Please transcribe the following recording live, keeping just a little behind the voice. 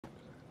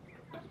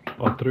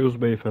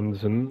Atreus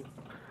beyefendisinin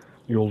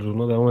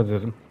yolculuğuna devam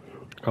edelim.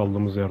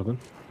 Kaldığımız yerden.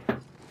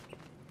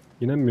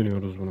 Yine mi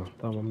biniyoruz buna?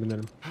 Tamam,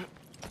 binelim.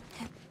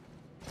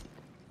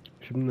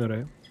 Şimdi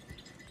nereye?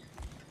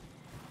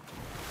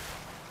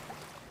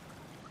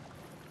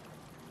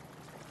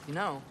 You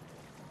know,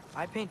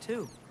 I paint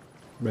too.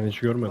 Ben hiç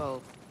görmedim. Well,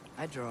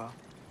 I draw.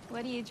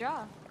 What do you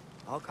draw?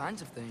 All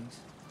kinds of things.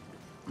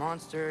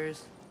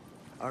 Monsters,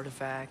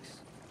 artifacts,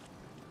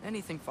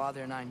 anything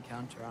Father and I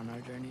encounter on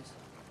our journeys.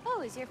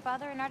 Oh, is your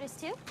father an artist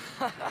too?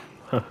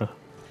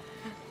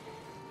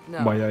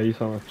 No. Bayağı iyi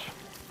sanatçı.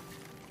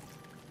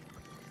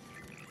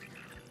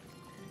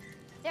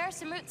 There are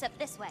some roots up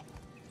this way.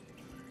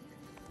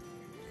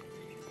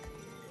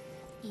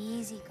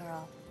 Easy,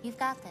 girl. You've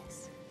got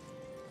this.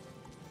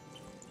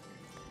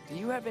 Do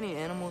you have any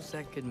animals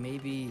that could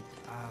maybe,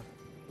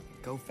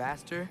 go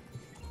faster?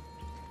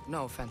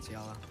 No offense,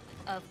 Yala.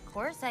 Of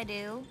course I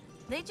do.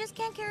 They just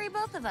can't carry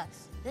both of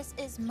us. This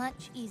is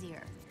much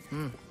easier.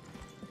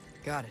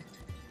 Got it.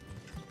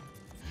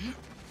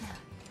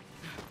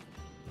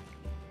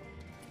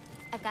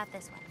 I've got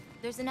this one.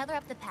 There's another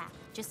up the path.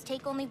 Just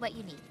take only what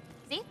you need.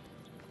 See?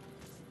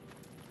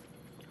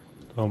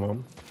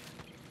 Tamam.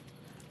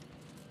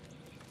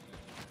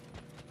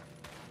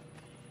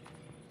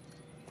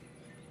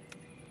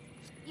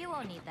 You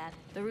won't need that.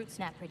 The roots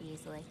snap pretty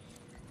easily.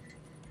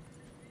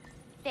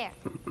 There.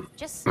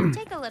 Just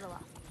take a little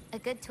off. A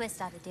good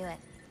twist ought to do it.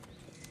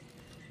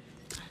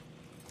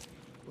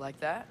 Like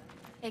that?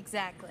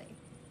 Exactly.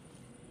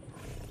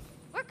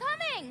 We're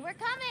coming! We're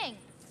coming!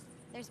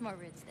 There's more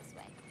roots this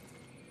way.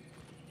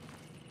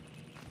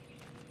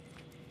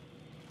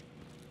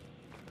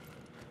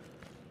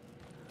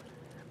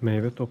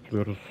 Meyve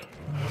topluyoruz.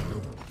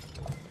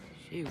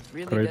 She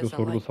really Kratos doesn't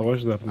orada like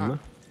savaş me. derdinde.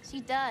 She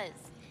does.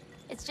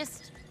 It's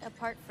just,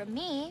 apart from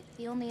me,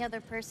 the only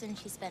other person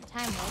she spent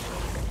time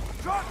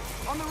with. Truck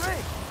on the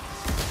rig.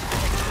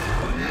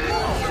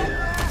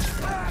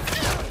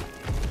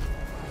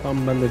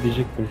 Tam ben de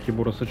diyecektim ki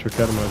burası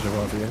çöker mi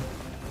acaba diye.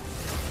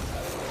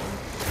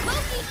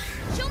 Loki,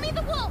 show me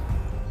the wolf!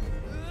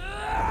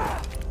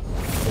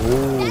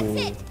 Oo,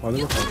 That's it! hadi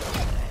You bakalım. got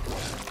it!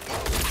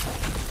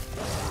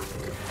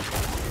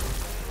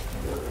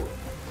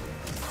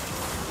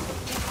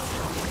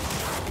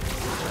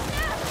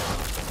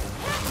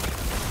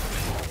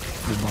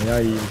 Bu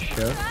bayağı iyiymiş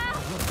ya.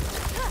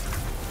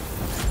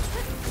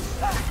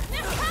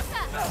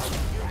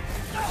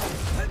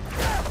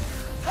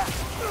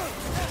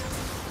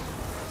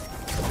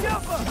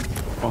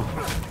 Ah.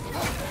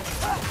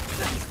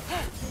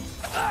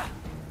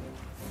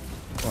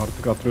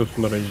 Artık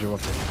Atreus'un da rage'i var.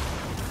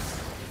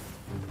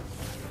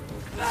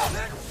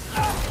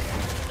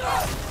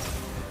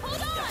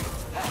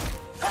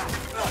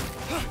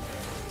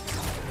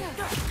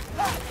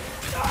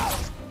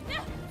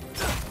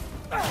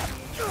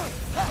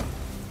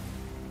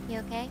 You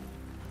okay?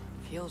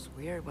 Feels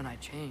weird when I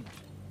change.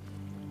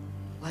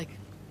 Like,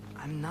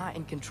 I'm not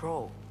in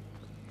control.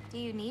 Do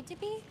you need to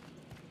be?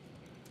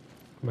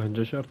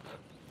 Bence şart.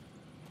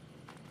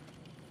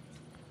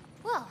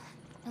 Well,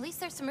 at least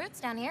there's some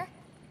roots down here.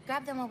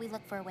 Grab them while we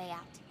look for a way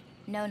out.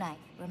 No knife,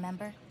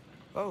 remember?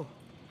 Oh,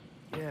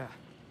 yeah.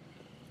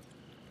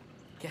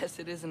 Guess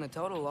it isn't a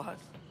total loss.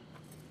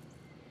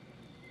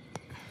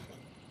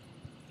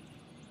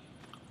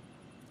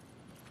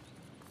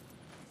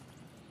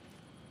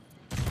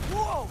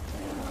 Whoa!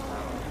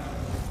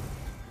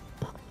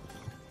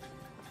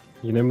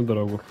 Yine mi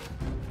Dragur?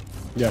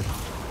 Gel.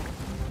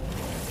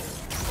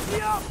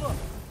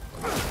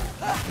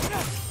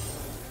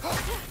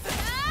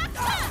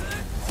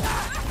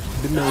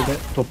 Bir meyve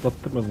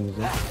toplattırmadınız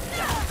ya.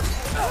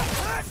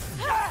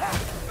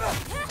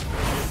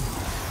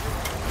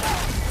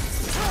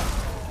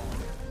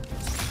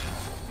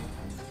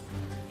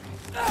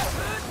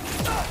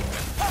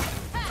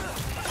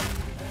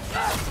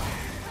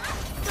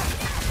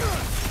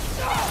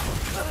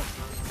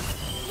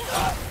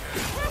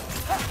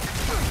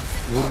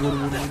 Vur vur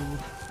vur vur.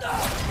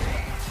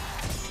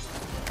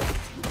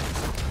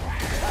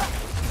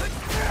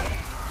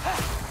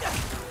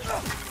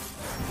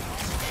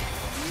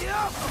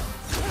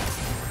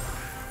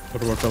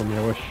 Dur bakalım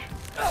yavaş.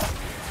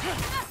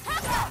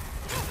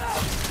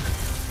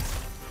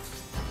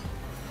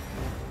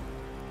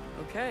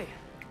 Okay,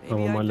 maybe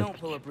Tamam, I don't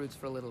hallettik. pull up roots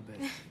for a little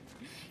bit.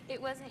 It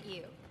wasn't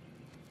you.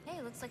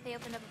 Hey, looks like they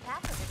opened up a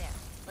path over there.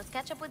 Let's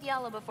catch up with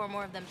Yala before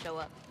more of them show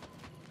up.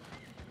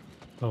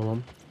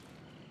 Tamam.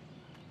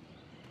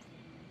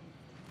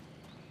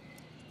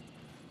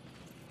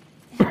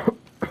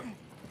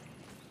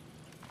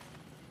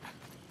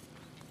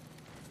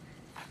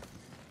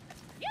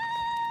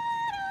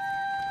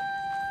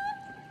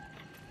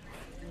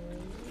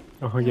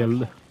 Aha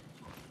geldi.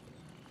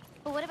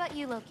 But what about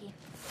you, Loki?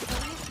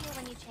 What do you feel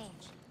when you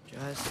change?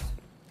 Just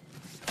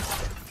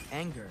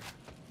anger.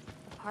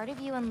 A part of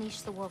you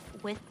unleashed the wolf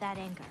with that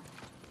anger.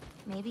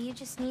 Maybe you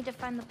just need to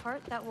find the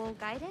part that will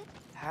guide it?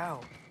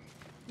 How?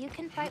 You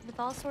can fight with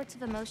all sorts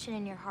of emotion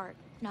in your heart,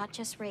 not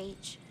just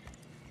rage.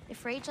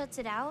 If rage lets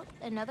it out,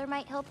 another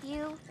might help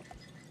you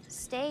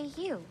stay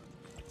you.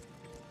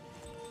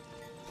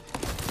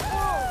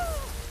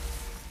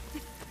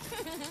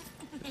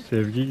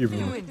 Sevgi gibi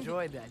You mi?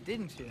 enjoyed that,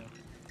 didn't you?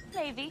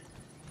 Maybe.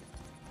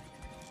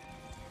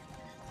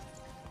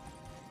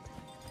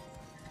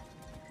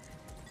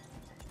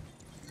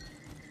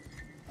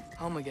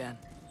 Home again.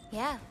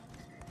 Yeah.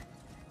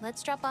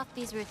 Let's drop off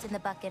these roots in the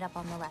bucket up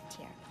on the left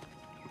here.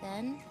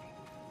 Then,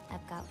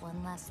 I've got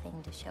one last thing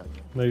to show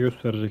you. Ne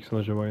göstereceksin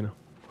acaba yine?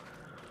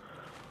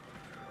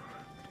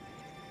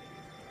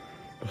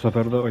 Bu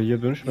sefer de ayıya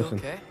You dönüşmesin.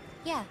 okay?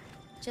 Yeah,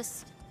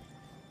 just...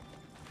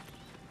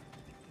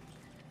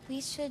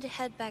 We should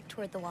head back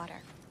toward the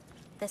water.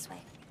 This way.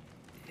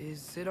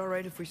 Is it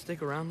alright if we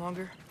stick around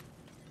longer?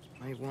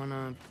 Might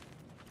wanna,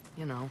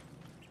 you know,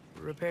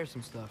 repair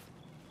some stuff.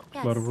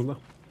 Yes. Var burada.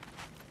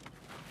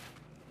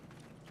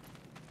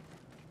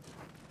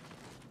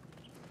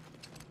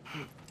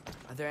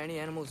 Are there any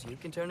animals you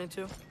can turn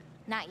into?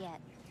 Not yet.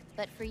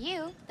 But for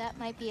you, that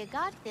might be a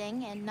god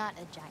thing and not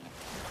a giant.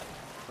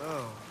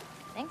 Oh,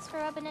 Thanks for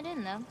rubbing it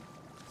in, though.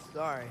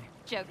 sorry.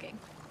 Joking.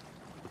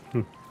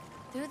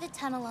 Through the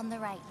tunnel on the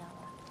right,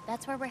 Noah.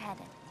 That's where we're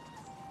headed.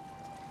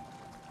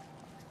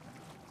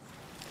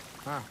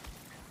 Huh.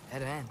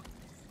 Dead end.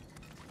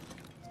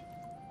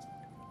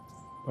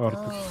 Artık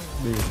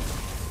değil.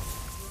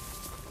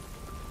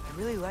 I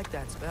really like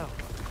that spell.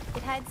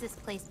 It hides this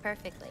place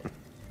perfectly.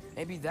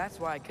 Maybe that's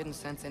why I couldn't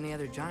sense any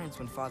other giants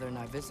when Father and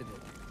I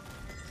visited.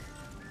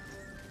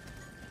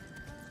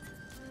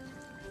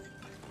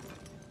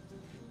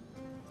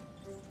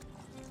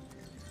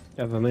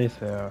 Ya da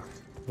neyse ya.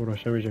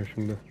 Uğraşamayacağım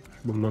şimdi.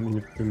 Bundan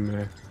inip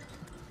binmeye.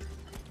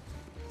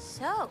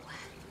 So,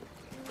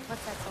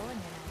 what's that soul in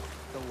your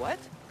knife? The what?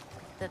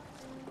 The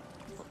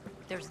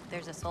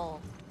there's a soul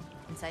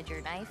inside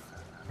your knife.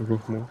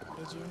 Ruh mu?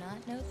 Did you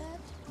not know that?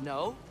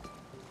 No?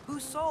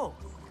 Whose soul?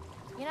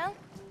 You know,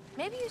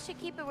 maybe you should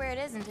keep it where it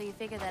is until you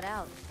figure that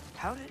out.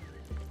 How did...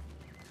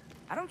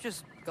 I don't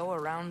just go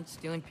around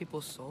stealing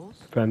people's souls.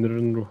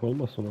 Fenrir'in ruhu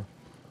olmasın o.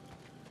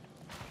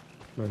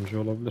 Bence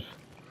olabilir.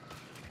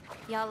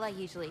 Yalla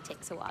usually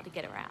takes a while to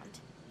get around.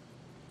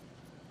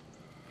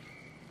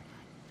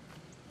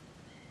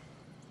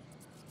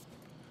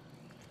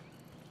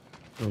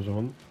 O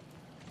zaman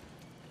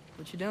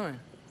What you doing?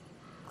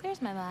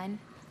 Clears my mind.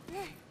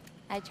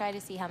 I try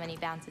to see how many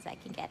bounces I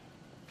can get.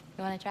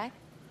 You wanna try?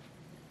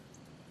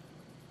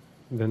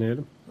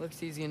 deneyelim.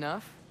 Looks easy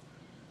enough.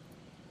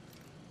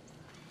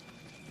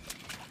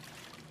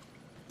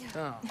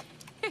 Oh.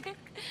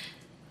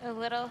 A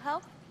little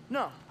help?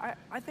 No,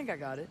 I think I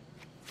got it.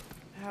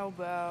 How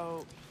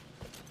about...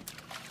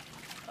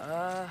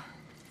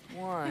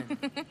 one.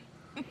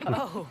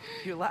 Oh,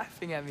 you're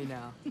laughing at me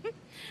now.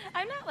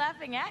 I'm not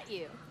laughing at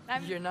you.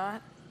 I'm You're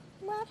not?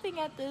 laughing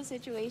at the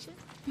situation.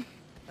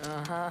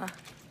 Uh-huh.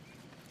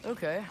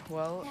 Okay,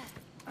 well,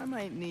 I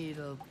might need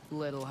a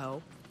little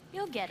help.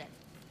 You'll get it.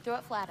 Throw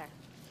it flatter.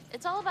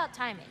 It's all about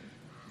timing.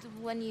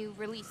 When you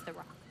release the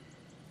rock.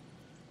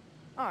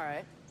 All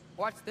right,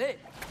 watch this.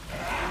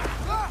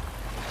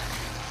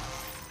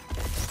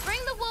 Bring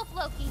the wolf,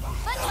 Loki,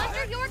 but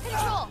under your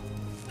control.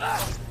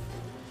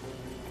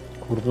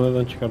 Kurdu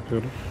neden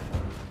çıkartıyoruz?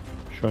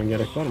 Şu an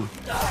gerek var mı?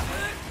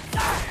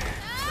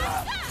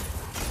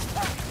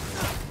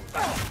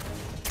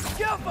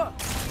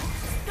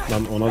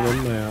 Lan ona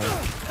dönme ya.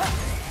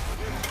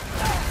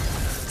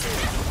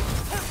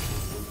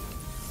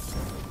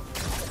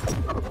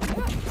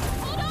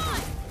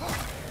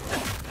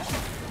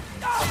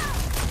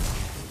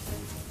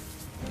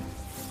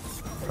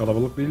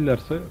 Kalabalık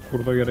değillerse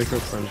kurda gerek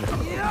yok bence.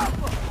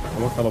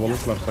 Ama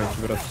kalabalıklar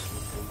sanki biraz.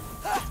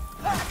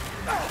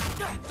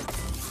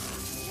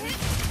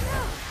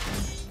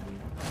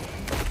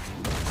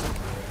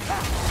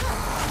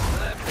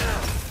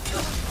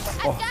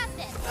 I've got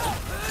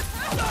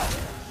this.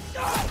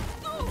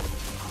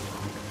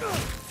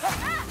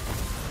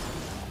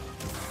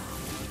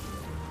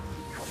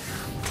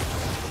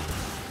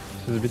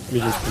 Siz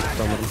bitmeyeceksiniz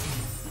sanırım.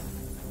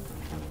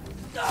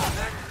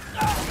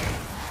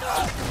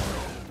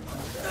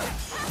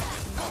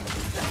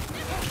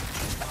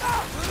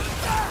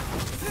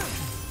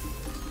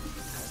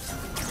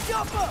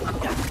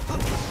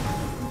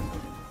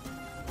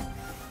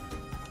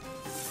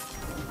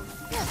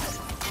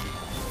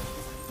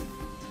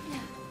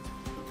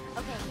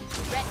 Okay,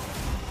 ready.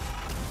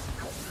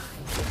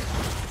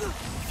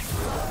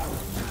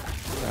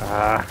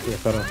 Ah,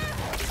 yeter artık.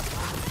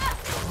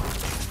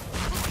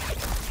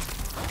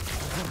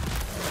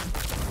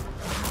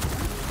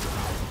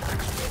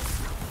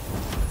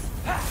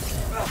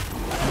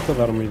 Bu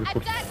kadar mıydı I've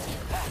kurt? got you.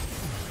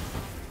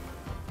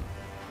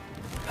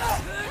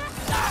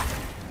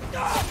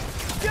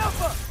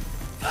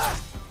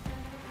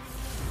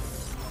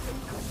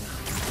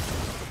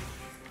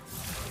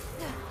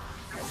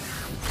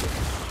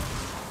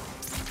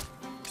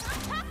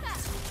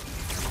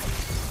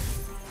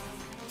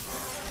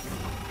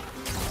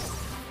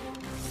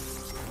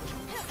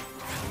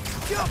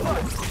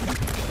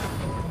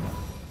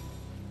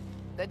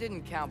 That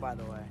didn't count, by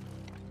the way.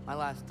 My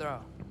last throw.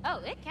 Oh,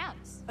 it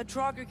counts. A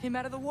Trogger came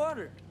out of the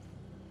water.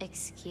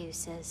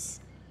 Excuses.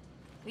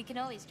 We can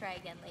always try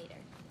again later.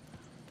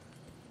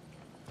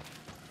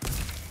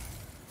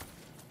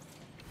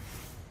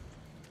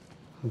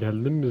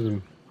 Geldi mi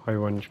bizim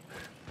hayvancık?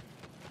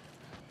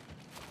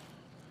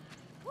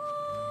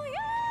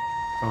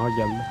 Aha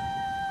geldi.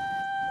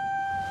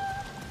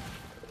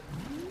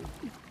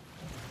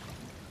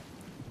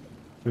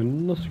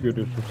 Önünü nasıl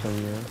görüyorsun sen ya?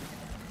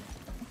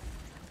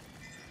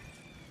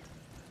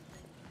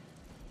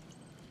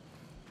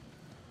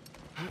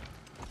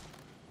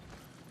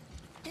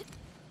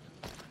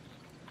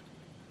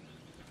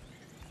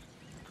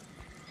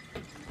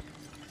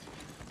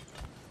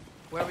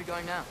 Where are we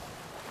going now?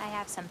 I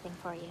have something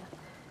for you.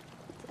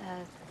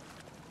 A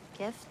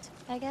gift,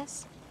 I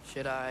guess?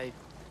 Should I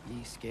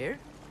be scared?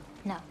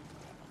 No.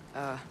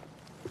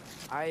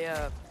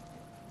 I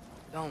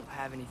don't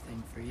have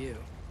anything for you.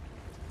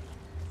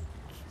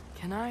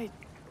 Can I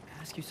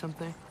ask you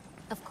something?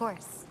 Of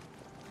course.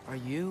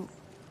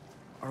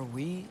 Are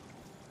we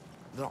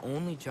the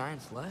only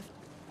giants left?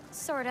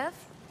 Sort of.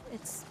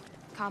 It's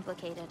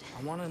complicated.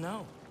 I want to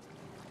know.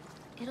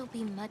 It'll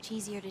be much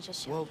easier to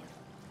just show Well, you.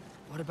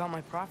 what about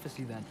my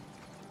prophecy then?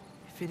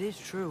 If it is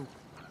true,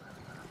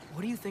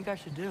 what do you think I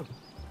should do?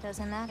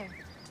 Doesn't matter.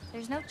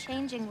 There's no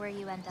changing where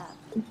you end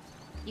up.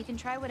 You can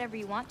try whatever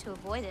you want to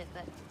avoid it,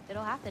 but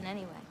it'll happen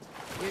anyway.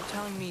 You're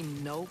telling me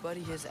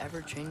nobody has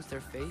ever changed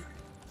their fate?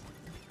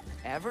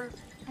 Ever?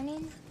 I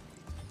mean,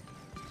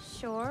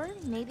 sure,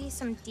 maybe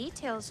some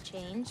details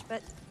change,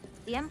 but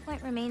the end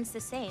point remains the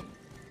same.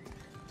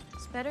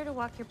 It's better to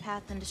walk your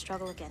path than to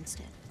struggle against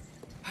it.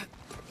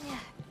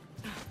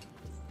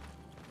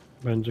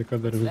 Bence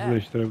kaderimizi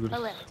değiştirebiliriz.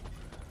 A lift.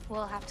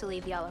 We'll have to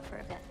leave Yala for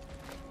a bit.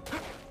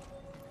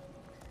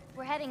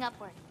 We're heading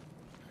upward.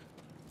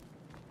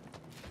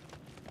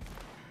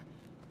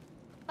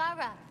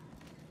 Farah!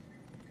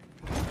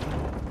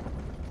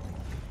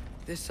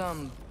 This,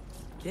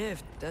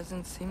 gift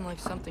doesn't seem like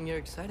something you're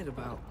excited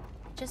about.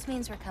 Just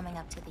means we're coming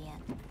up to the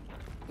end.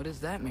 What does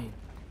that mean?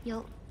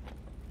 You'll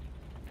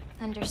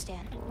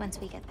understand once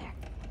we get there.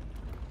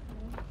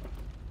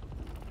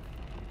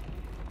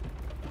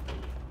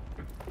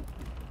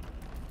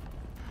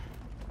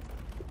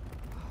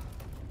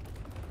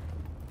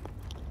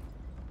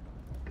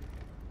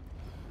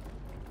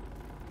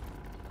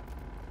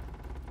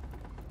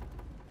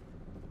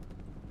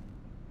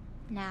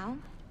 Now,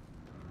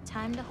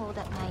 time to hold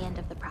up my end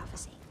of the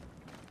prophecy.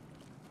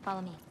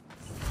 Follow me.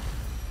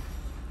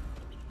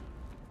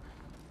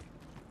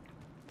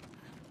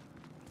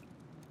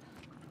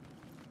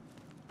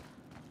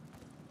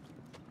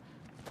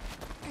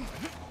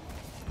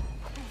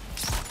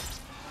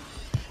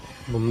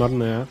 Bunlar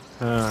ne ya?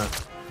 Ha.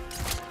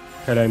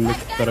 Kalemde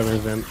kutulara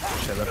benzeyen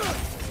şeyler.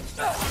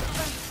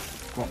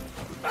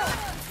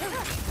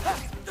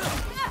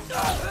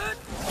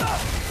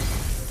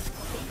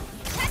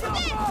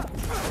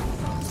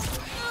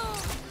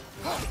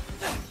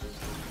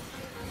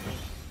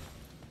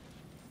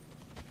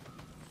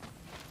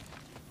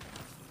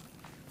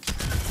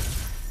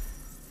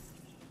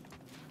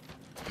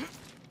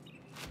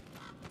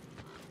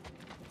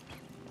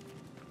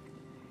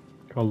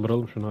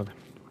 Kaldıralım şunu hadi.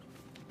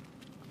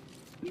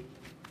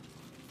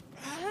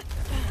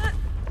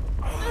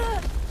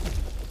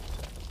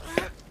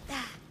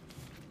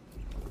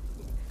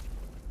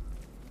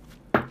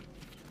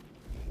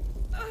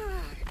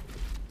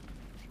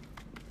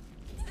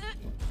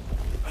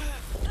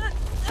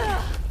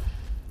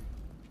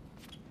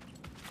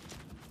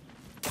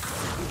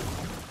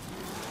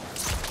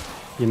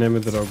 Yine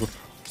mi Dragur?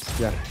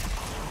 Gel.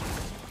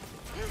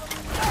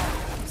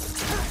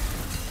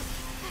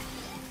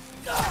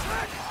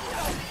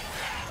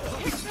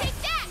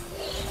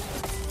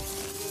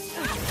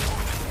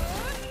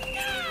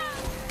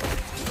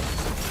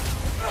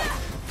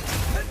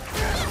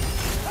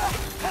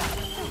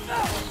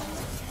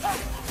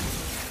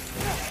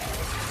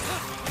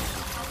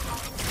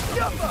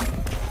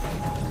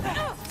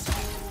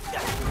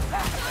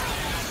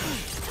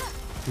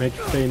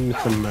 Max değil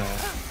misin be?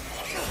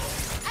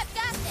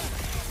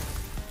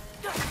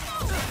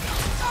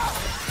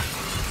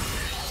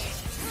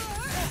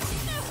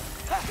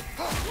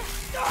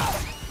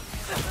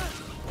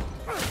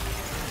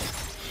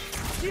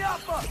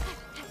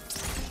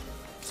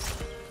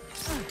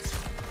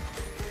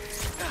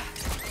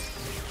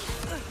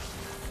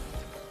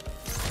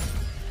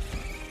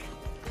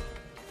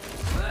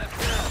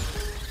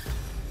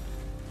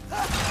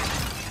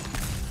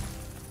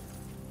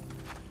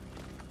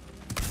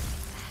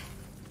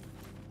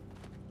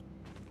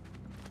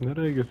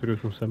 Nereye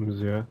götürüyorsun sen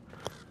bizi ya?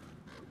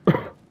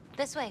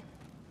 This way.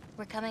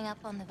 We're coming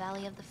up on the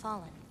Valley of the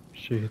Fallen.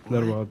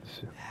 Şehitler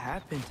Vadisi.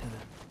 Happened to them?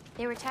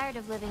 They were tired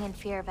of living in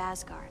fear of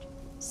Asgard,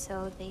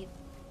 so they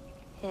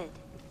hid.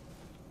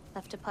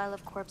 Left a pile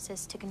of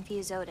corpses to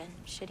confuse Odin,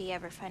 should he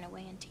ever find a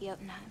way into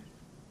Jotunheim.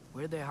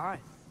 Where'd they hide?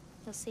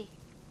 You'll see.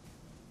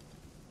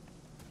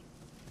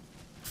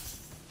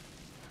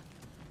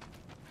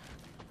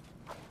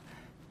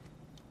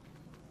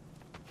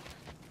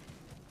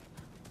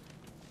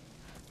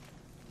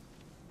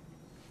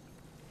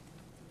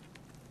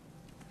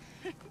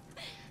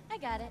 I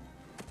got it.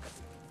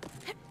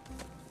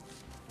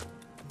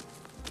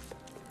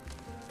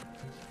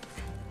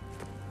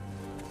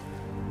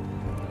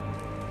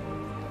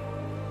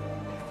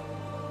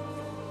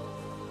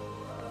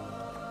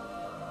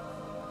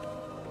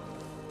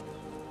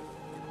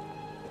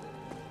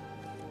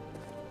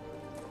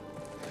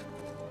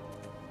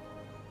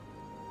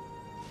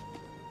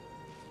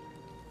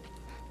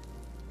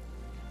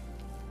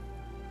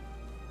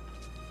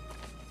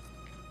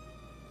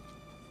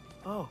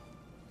 Oh,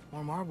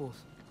 more marbles.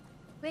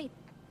 Wait,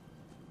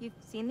 you've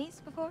seen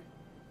these before?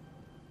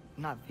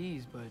 Not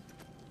these, but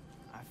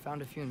I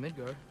found a few in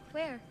Midgard,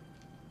 Where?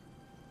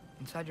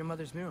 inside your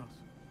mother's murals.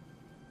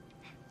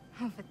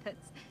 Oh, but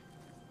that's...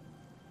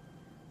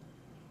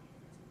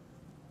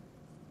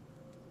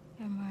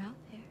 There are more out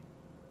there.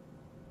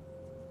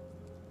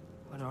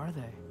 What are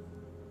they?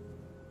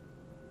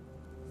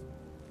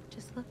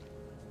 Just look.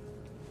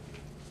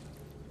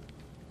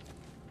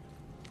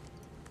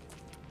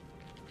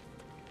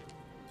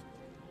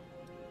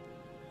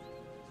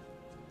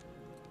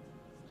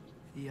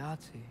 The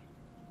Yahtzee.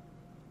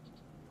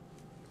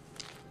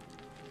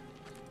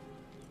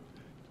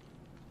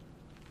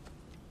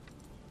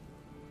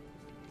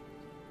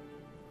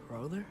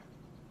 Brother?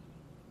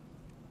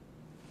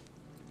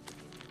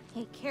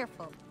 Hey,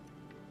 careful.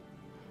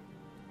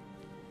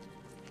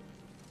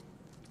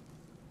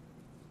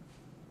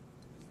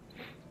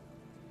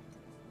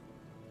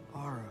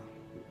 Ara.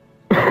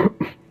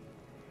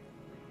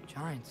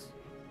 Giants.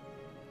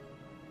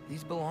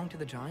 These belong to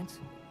the giants?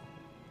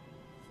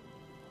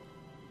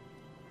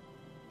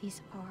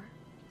 These are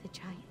the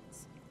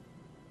giants.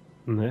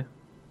 Ne?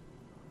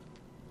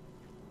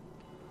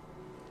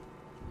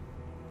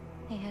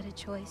 They had a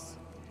choice.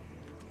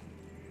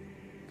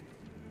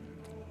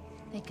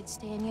 They could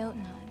stay in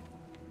Jotunheim,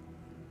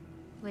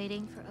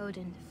 waiting for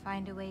Odin to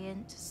find a way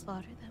in to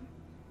slaughter them.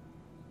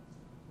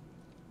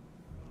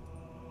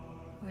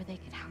 Or they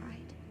could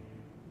hide.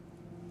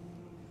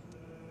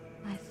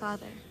 My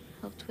father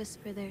helped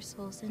whisper their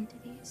souls into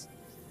these.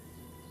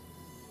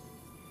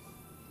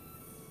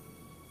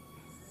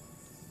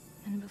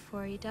 And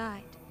before he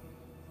died,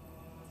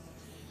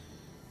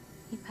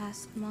 he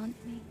passed them on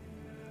to me.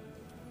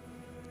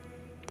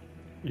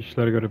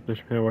 İşler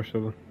garipleşmeye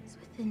başladı. It's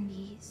within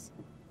these.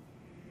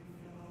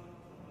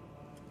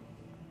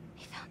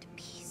 They found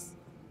peace.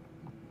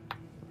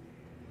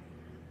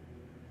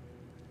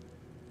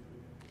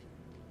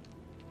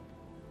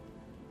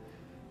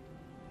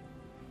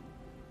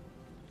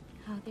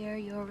 Now they are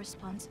your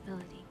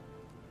responsibility.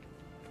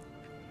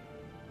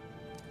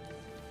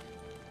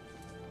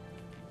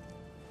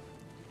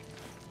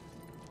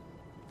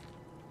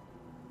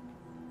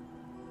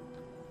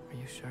 Are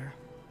you sure?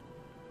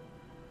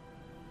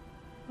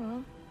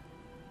 Well,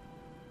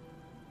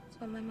 that's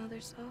what my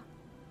mother saw.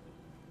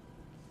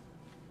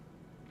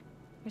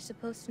 We're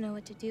supposed to know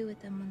what to do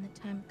with them when the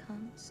time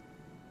comes.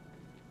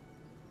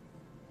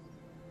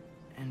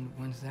 And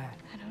when's that?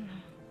 I don't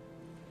know.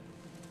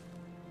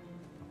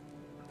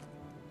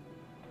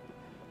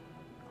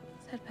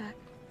 Let's head back.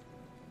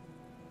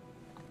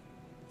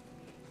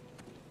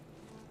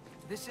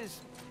 This is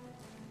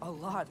a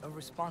lot of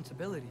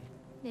responsibility.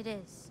 It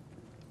is.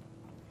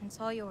 And it's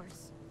all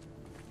yours.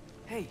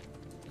 Hey,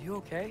 you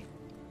okay?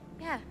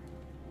 Yeah.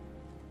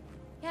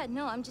 Yeah,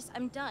 no, I'm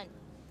done.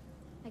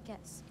 I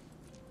guess.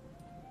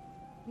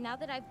 Now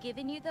that I've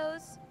given you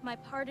those, my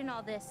part in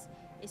all this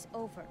is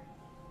over.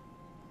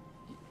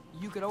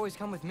 You could always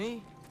come with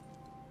me.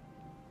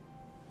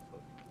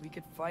 We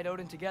could fight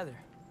Odin together.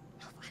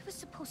 If I was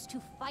supposed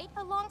to fight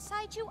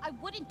alongside you, I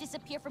wouldn't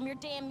disappear from your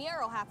damn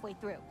mural halfway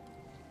through.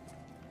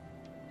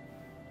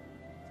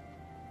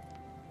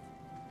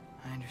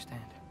 I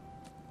understand.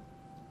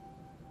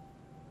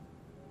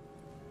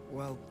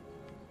 Well,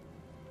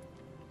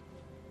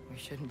 we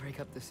shouldn't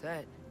break up the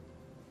set.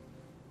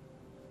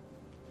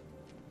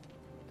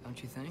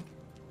 Don't you think?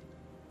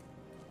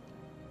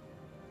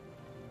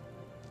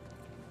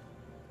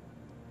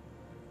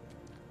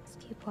 Let's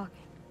keep walking.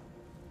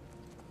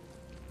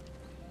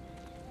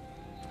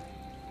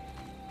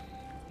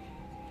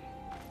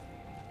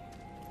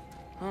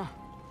 Huh.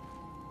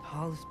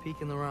 Tallest peak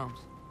in the realms.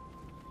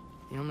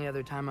 The only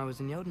other time I was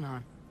in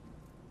Jotunheim,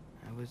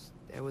 I was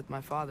there with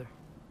my father.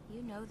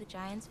 You know the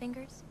giant's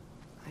fingers?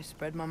 I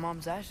spread my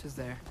mom's ashes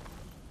there.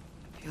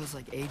 Feels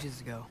like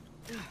ages ago.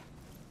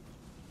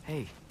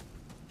 Hey,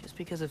 just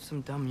because of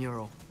some dumb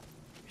mural,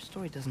 your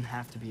story doesn't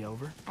have to be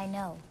over. I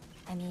know.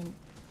 I mean,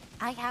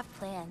 I have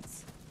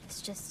plans.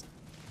 It's just...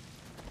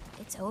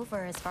 it's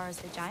over as far as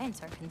the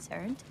giants are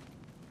concerned.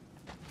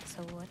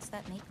 So what's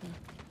that make me?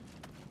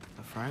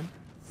 A friend?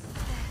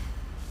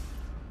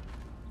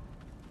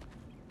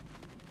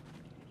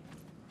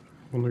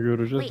 Bunu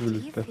göreceğiz Wait, do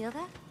you birlikte. feel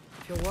that?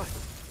 Feel what?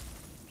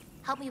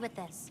 Help me with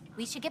this.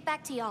 We should get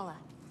back to Yala.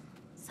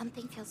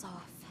 Something feels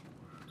off.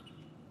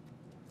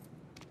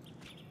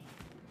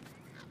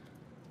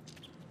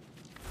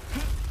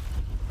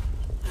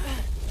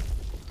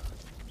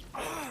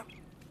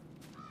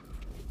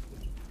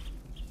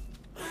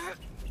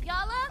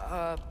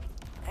 Yala?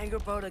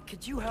 Angerboda,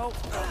 could you help?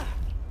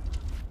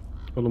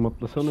 Oğlum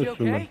atlasana She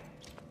üstünden. okay?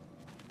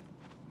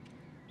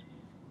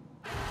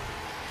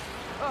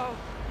 Oh,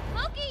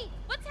 Loki,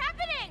 what's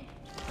happening?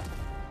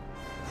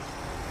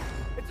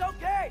 it's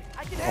okay.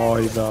 I can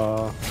handle it.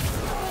 Hayda.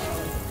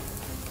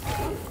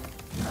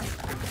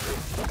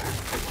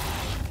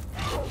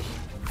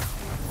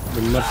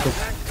 Bunlar çok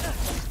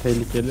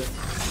tehlikeli.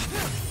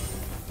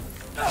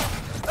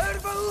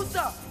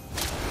 Erbaulta!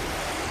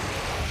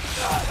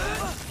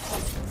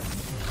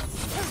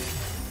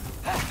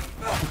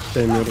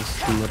 Sevmiyoruz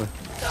bunları.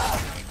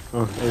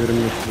 Ah, evrim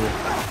geçiriyor.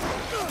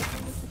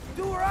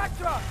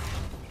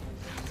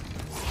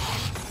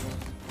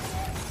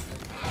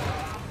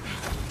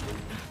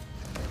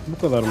 Bu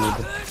kadar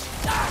mıydı?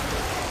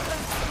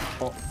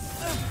 Oh.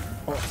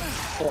 Oh.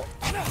 Oh.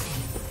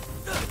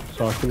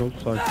 Sakin ol,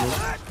 sakin ol.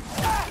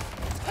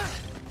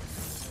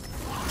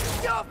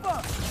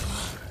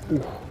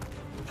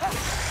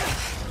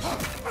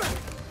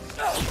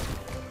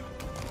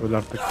 Öl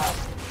artık.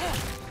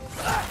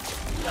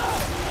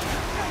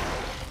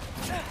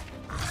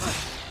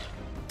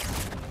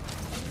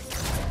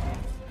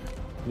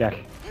 Gel.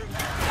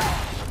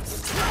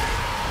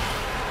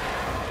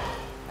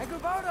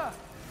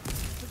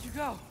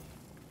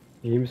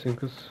 İyi misin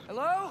kız?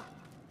 Hello?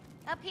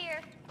 Up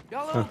here.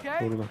 Y'all Heh,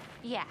 okay? burada.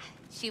 Yeah,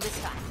 she was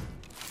fine.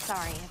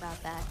 Sorry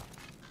about that.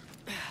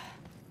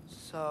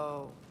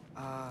 So,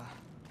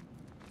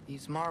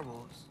 these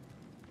marbles,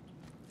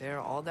 they're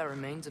all that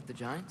remains of the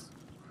giants?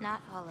 Not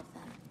all of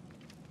them.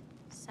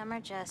 Some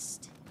are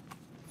just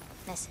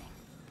missing.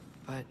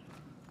 But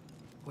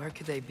where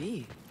could they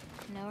be?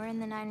 Nowhere in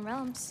the Nine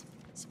Realms,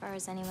 as far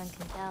as anyone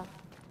can tell.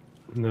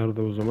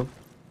 Nerede o zaman?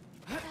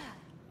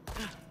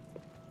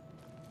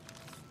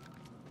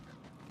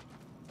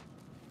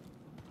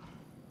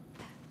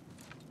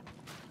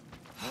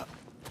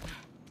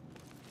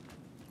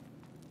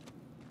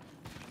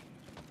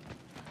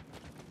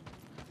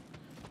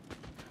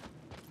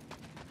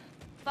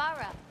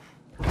 Farah!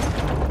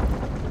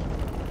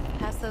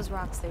 Past those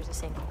rocks, there's a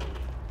sinkhole.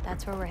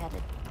 That's where we're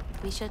headed.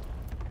 We should...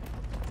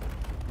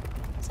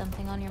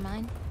 Something on your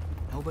mind?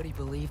 Nobody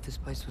believed this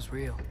place was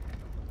real.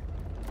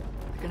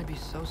 They're gonna be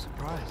so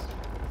surprised.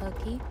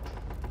 Loki,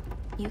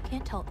 you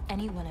can't tell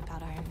anyone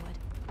about Ironwood.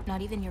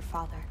 Not even your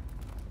father.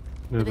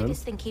 The Neden?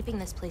 biggest thing keeping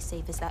this place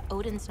safe is that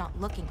Odin's not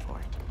looking for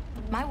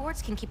it. My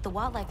wards can keep the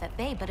wildlife at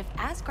bay, but if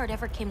Asgard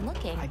ever came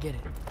looking... I get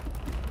it.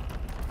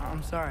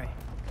 I'm sorry.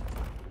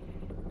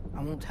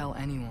 I won't tell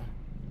anyone.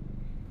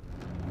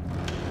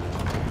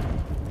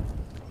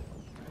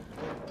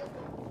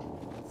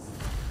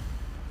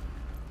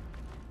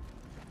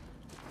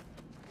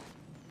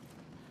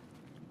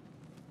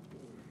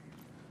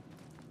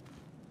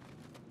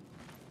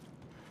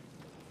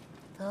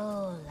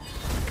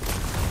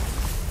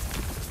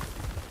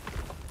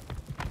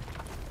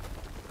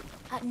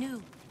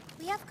 Nu,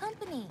 we have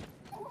company.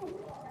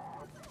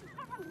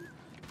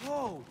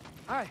 Whoa!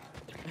 Hi.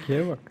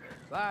 Türkiye'ye bak.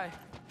 Bye.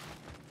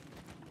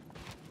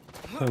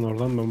 Sen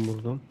oradan, ben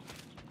buradan.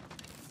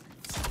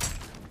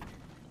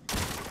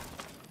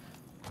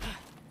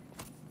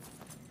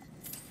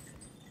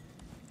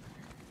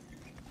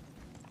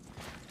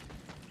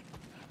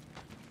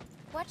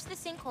 Watch the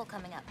sinkhole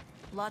coming up.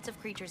 Lots of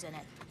creatures in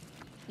it.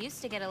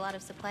 Used to get a lot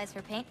of supplies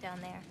for paint down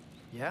there.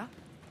 Yeah?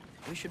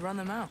 We should run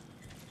them out.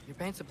 Your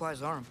paint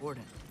supplies are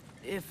important.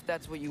 If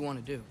that's what you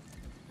want to do.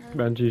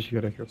 Bence hiç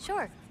gerek yok.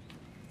 Sure.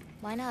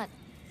 Why not?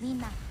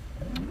 Nina.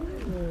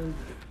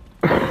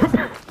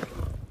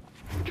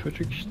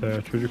 Çocuk işte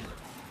ya, çocuk.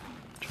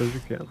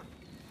 Çocuk yani.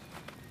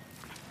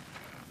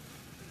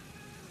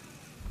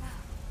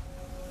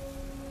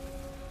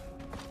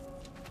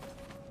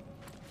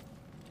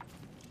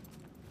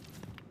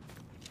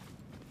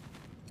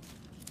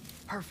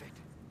 Perfect.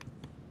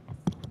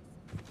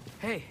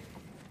 Hey.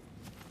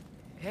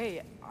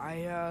 Hey,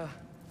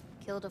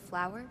 Killed a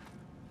flower?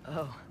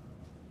 Oh.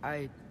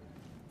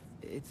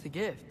 It's a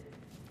gift.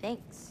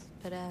 Thanks,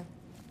 but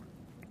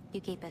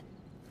you keep it.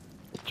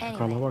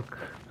 Çakala Anyway, bak.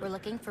 we're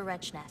looking for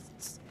wretch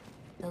nests.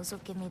 Those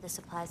will give me the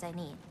supplies I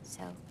need,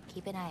 so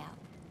keep an eye out.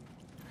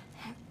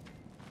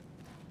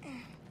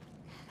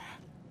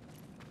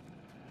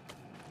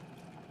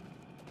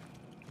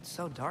 It's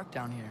so dark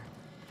down here.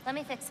 Let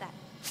me fix that.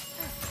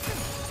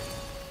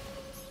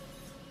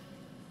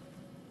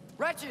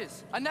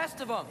 Wretches! A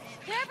nest of them!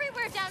 They're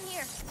everywhere down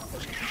here.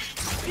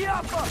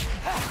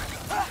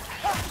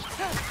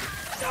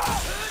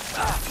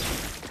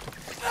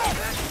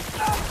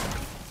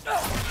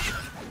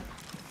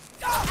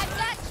 I've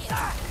got you.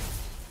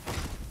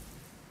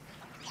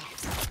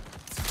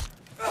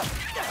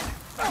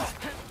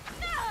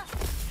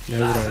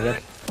 Gel buraya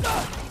gel.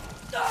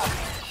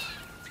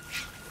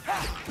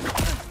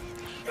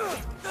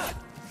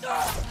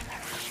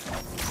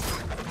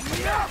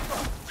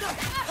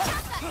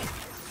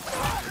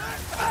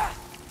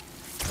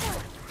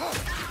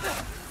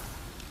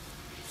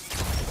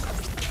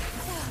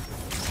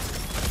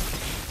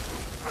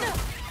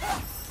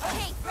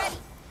 Okay, ready.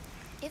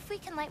 If we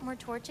can light more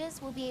torches,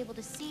 we'll be able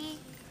to see,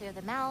 clear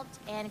them out,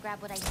 and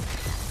grab what I need.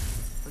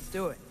 Let's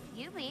do it.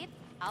 You lead,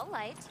 I'll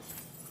light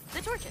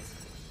the torches.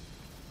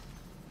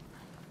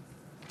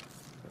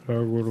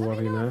 Ragnarok Let var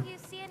me know yine. if you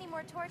see any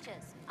more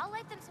torches. I'll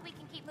light them so we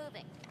can keep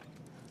moving.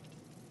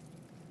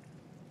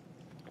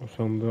 O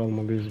sandığı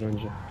almalıyız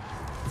bence.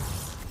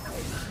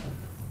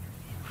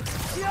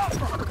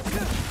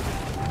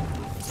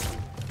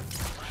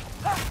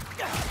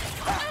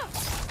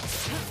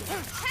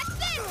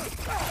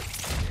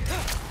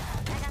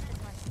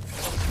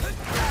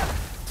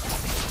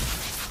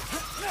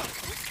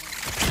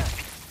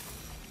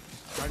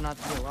 Better not not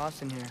to get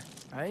lost in here,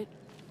 right?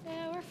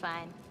 Yeah, we're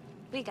fine.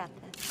 We got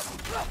this.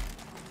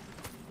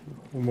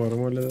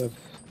 Umarım hallederiz.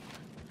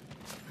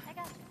 I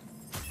got this.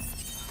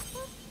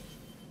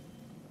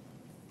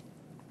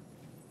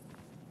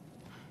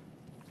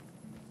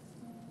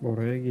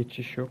 Oraya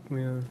geçiş yok mu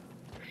ya?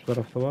 Şu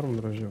tarafta var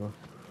mıdır acaba?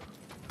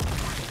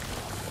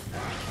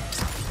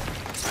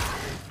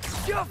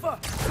 Juffa!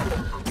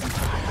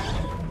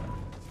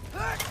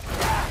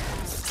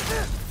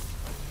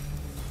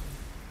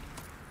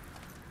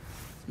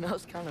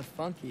 Smells kind of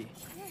funky,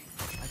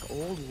 like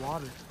old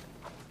water.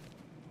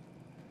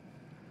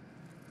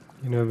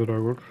 Yine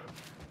Dragur.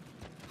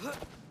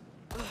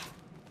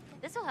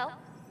 This'll help.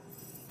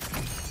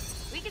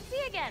 We can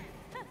see again.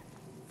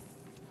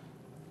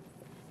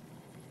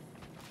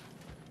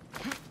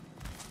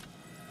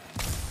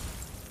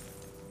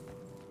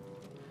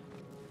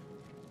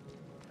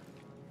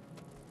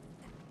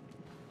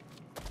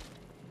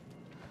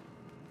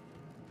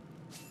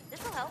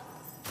 This'll help.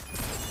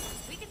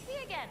 We can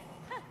see again.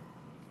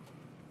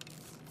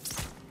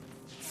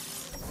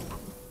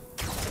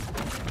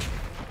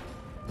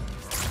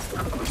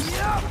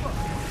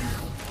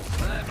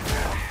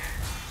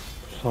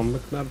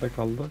 Sandık nerede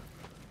kaldı?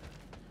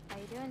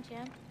 How you doing,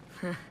 Jim?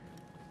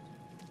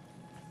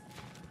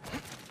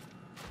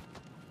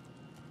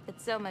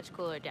 It's so much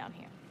cooler down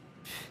here.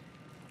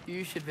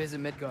 You should visit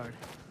Midgard.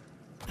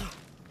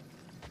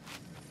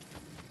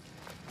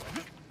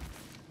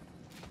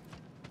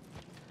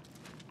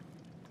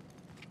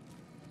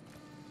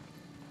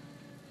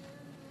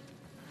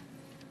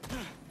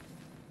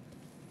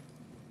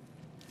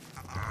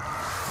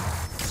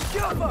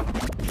 Juffa!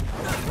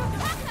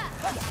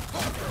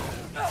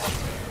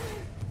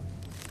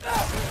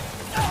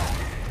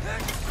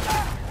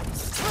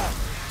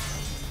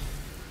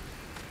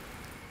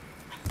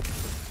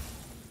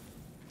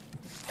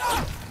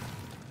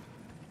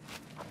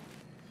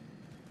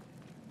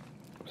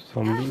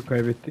 Sandığı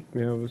kaybettik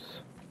mi ya biz?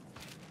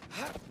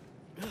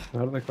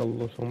 Nerede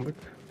kaldı o sandık?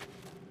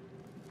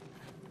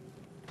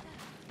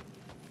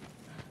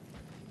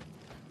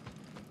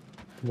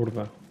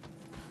 Burada.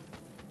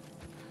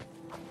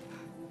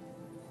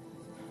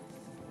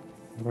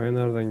 Buraya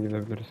nereden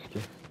gidebiliriz ki?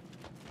 I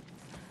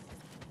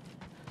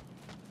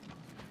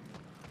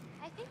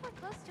think we're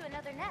close to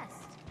another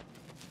nest.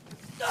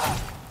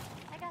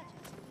 I got you.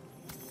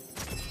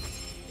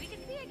 We can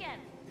see again.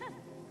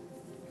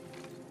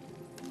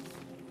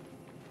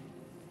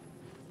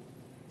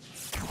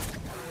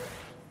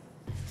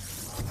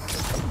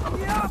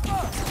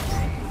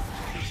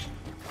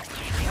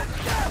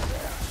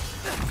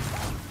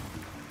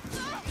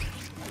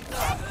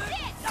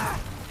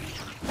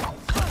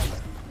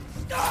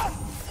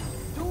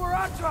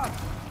 Duratra!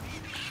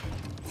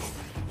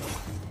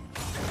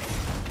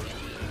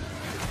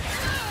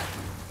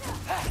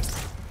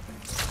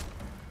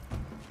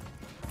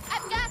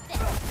 I've got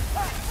this.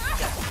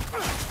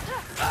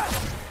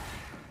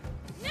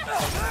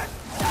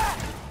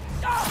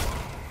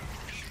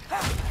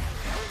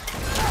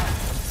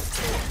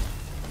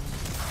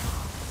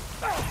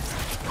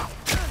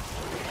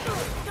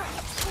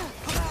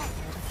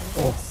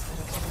 Oh.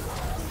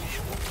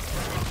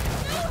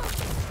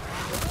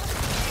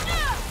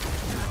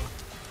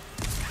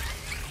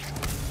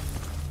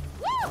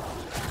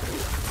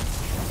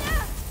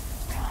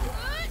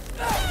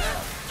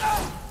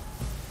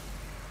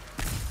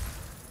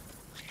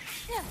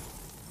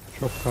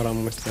 Çok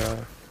karanlık ya.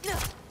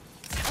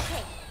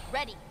 Okay,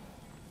 ready.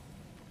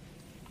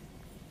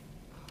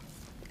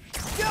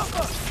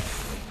 Juffa!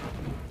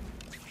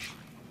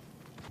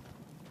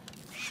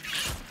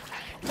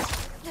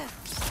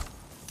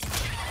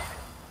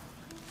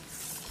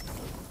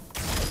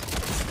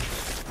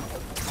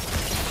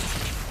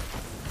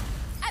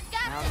 I've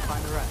got Now this. to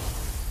find the rest.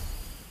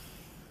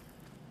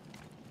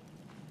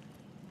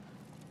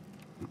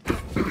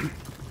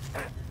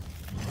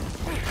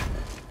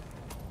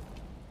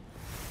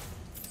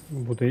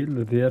 Bu değil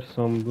de diğer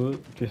sandığı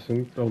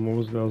kesinlikle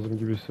almamız lazım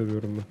gibi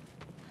hissediyorum ben.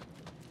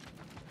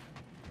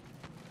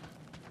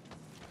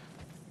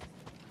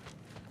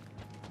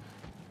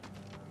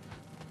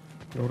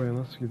 Oraya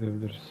nasıl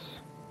gidebiliriz?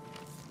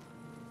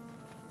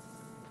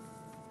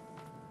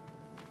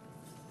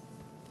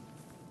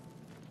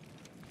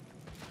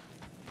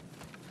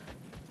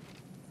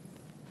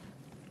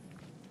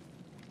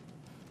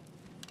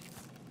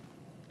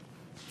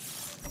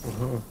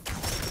 Aha.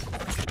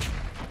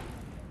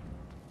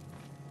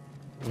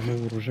 Onu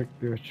vuracak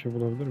bir açı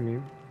bulabilir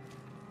miyim?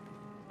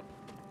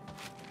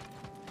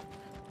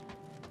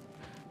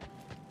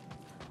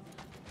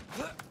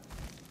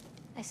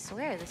 I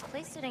swear, this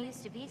place didn't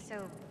used to be so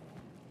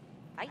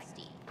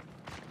feisty.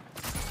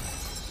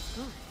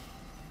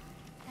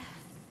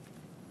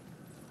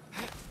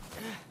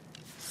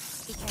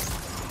 Be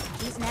careful.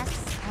 These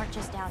nests aren't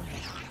just down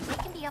here. They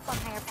can be up on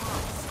higher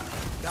paths.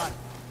 Got it.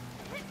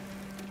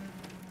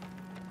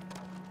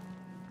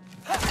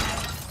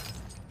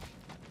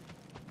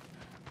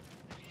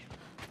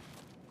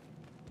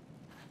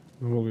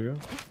 Ne oluyor?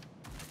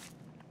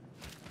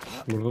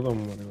 Burada da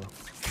mı var ya?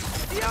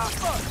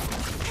 Juffa!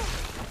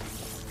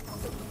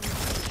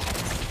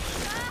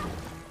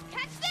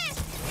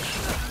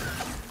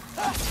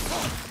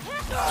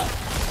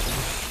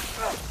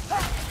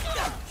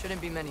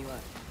 shouldn't be many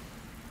left.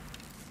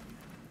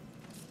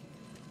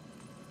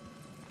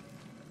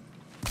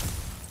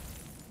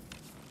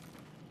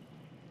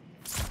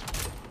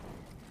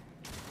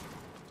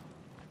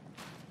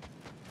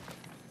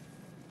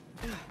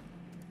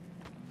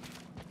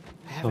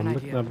 I have an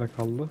Sandık idea. nerede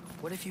kaldı?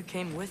 What if you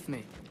came with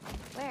me?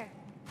 Where?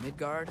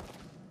 Midgard?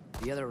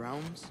 The other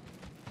realms?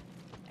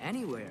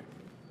 Anywhere.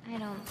 I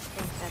don't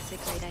think that's a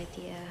great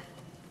idea.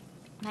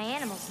 My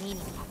animals need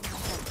me.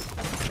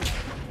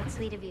 What's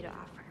sweet of you to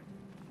offer?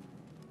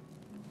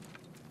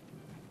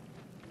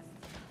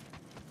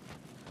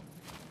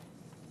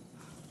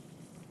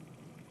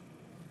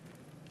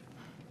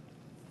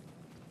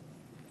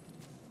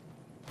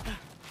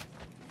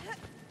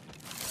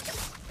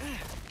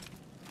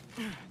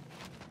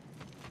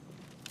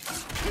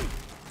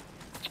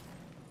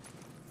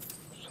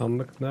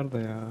 Sandık nerede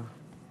ya?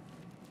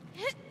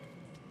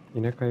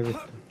 Yine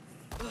kaybettim.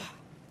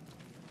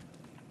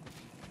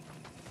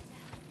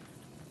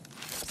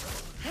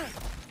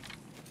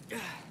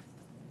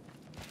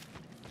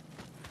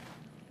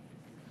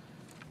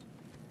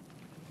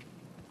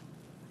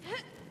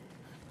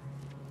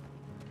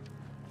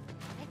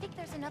 I think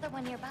there's another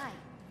one nearby.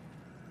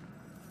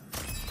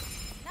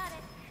 Got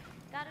it.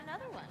 Got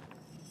another one.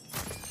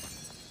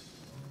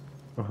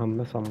 Aha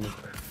ne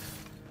sandık?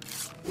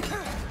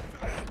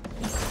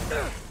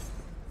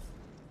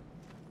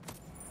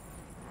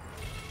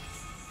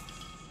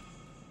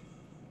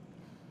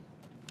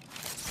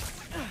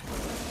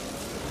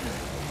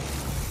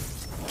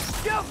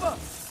 Skipper!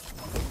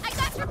 I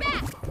got your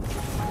back!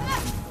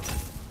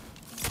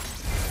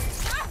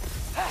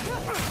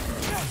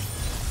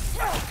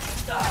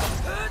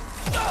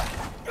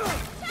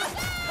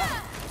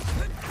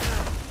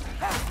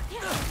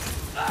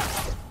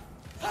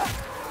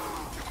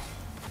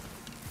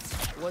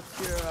 What's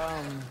your,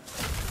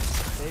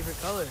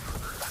 favorite color?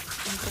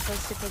 I'm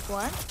supposed to pick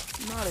one?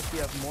 Not if you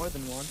have more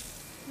than one.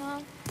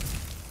 No.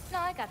 No,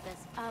 I got this.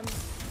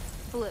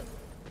 Blue.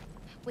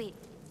 Wait,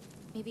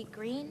 maybe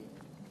green?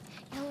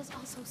 Yellow is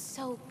also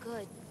so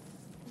good.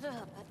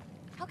 Ugh, but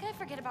how can I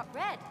forget about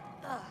red?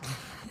 Ugh.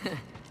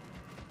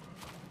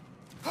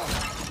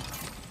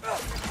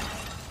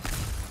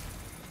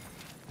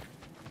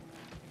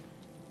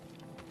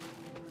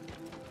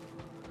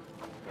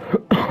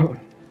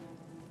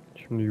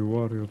 Şimdi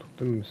yuva arıyorduk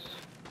değil mi biz?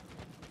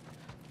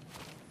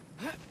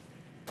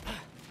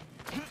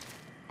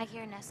 I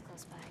hear a nest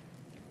close by.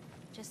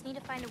 Just need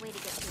to find a way to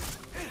get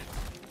through.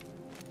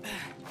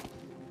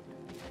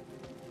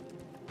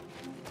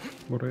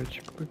 Buraya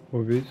çıktık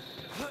mı biz?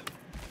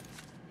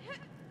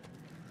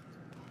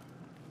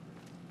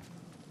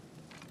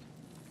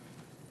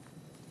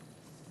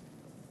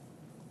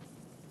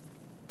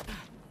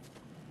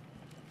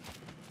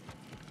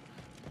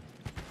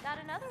 Got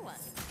another one.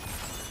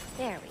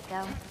 There we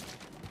go.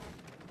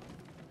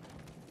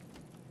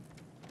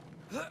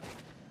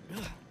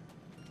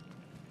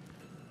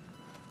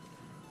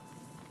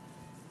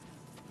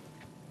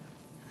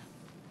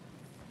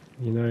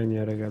 Yine aynı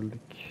yere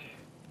geldik.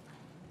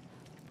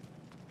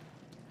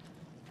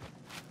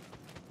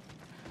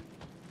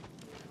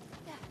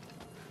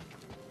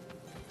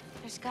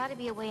 There's got to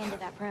be a way into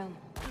that room.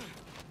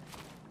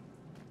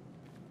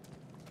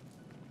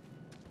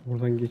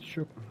 Buradan geçiş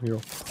yok mu?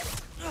 Yok.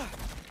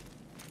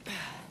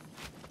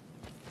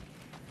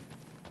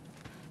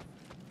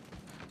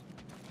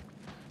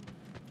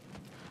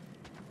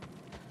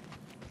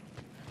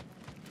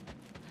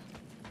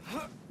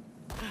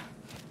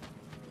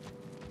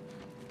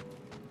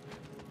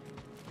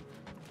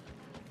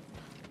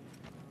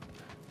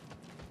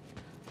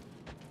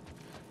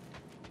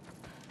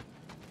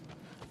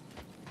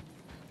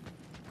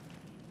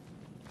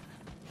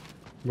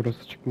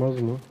 Burası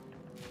çıkmaz mı?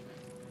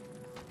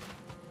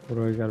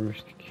 Buraya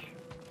gelmiştik.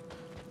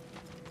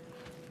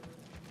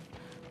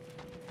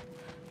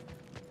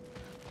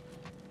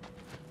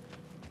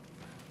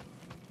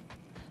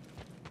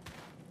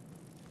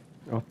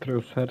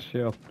 Atlıyoruz, her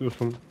şeyi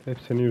atlıyorsun. Hep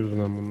senin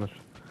yüzünden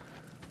bunlar.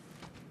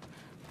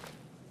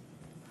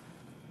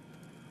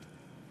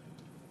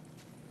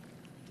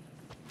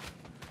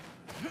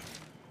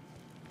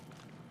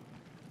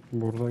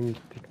 Buradan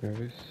gittik mi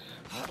biz?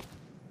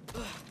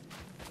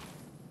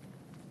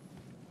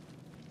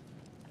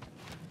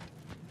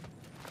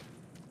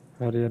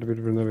 Her yer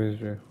birbirine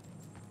benziyor.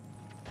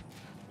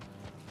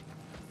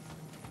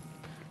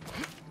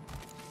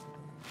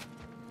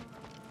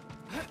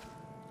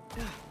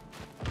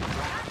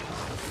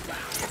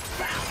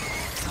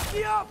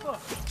 Skipper!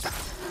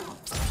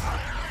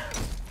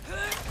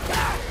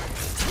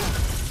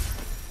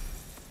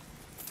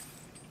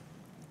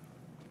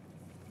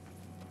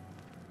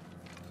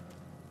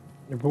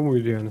 Bu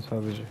muydu yani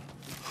sadece?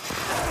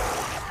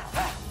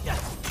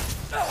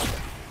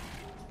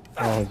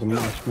 Ağzımı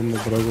açmamla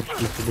bravo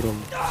çıkması bir oldu.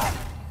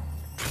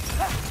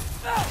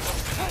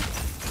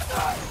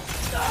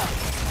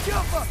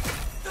 Skipper!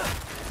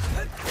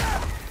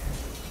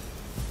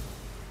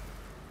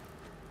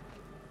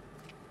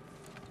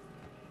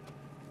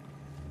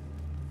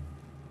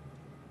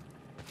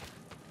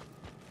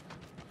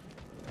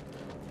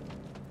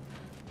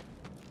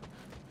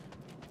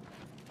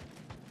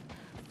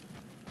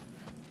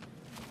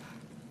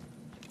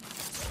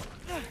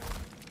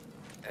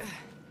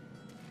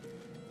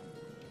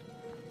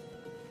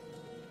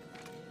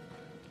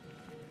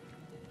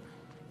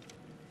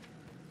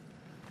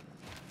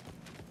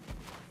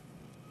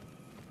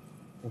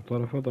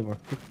 tarafa da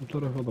baktık, bu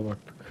tarafa da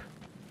baktık.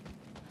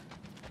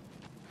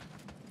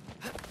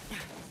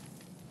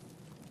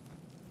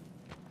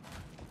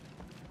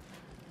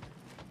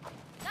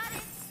 Got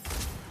it.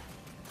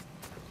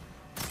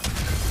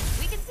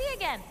 We can see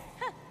again.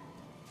 Huh.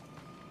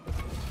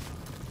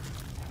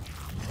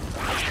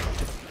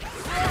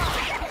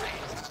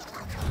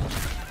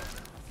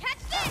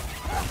 Catch this.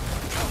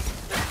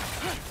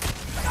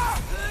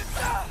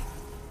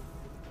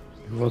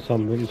 Yuva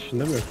sandığın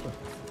içinde mi yoksa?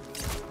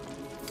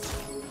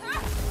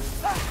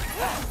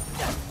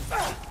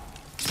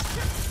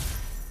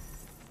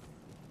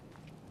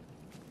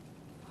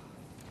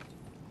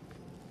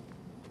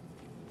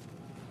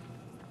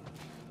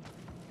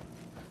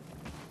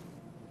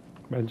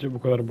 Bence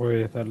bu kadar boya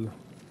yeterli.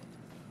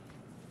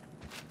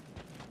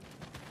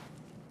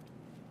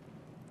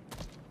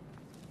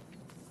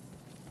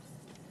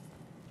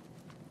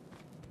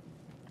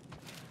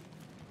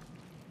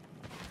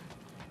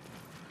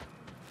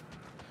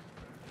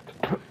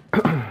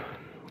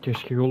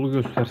 Keşke yolu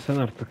göstersen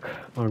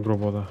artık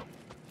Agroba'da.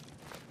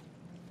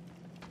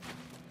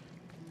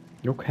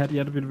 Yok, her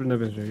yer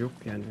birbirine benziyor. Yok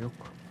yani, yok.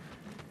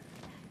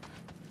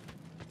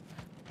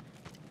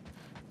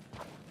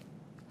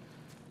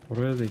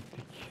 Buraya da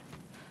gittik.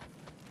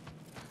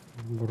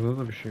 Burada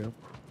da bir şey yok.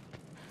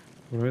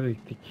 Buraya da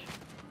gittik.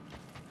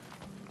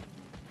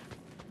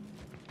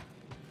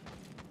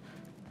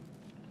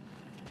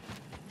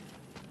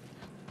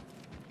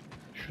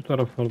 Şu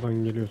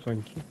taraflardan geliyor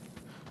sanki. We've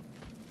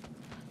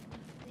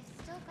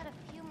still got a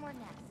few more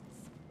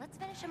nests. Let's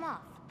finish them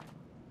off.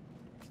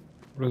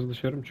 Burası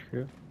dışarı mı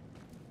çıkıyor?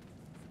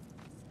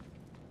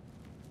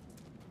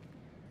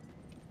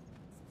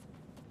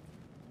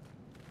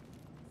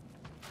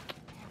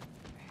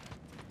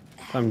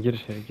 Tamam, gir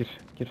içeri,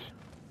 gir.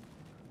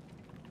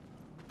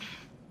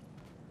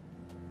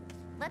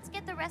 Let's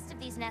get the rest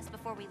of these nests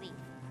before we leave.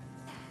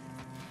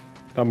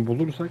 Tam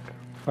bulursak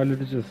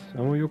halledeceğiz.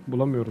 Ama yok,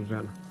 bulamıyoruz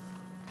yani.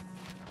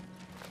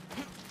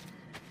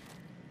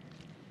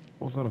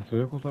 O tarafta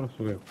yok, o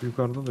tarafta da yok.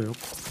 Yukarıda da yok.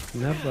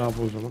 Nerede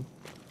abi o zaman?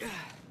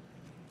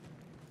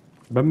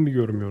 Ben mi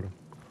görmüyorum?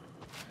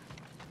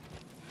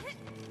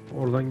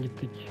 Oradan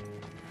gittik.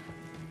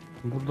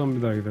 Buradan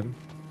bir daha gidelim.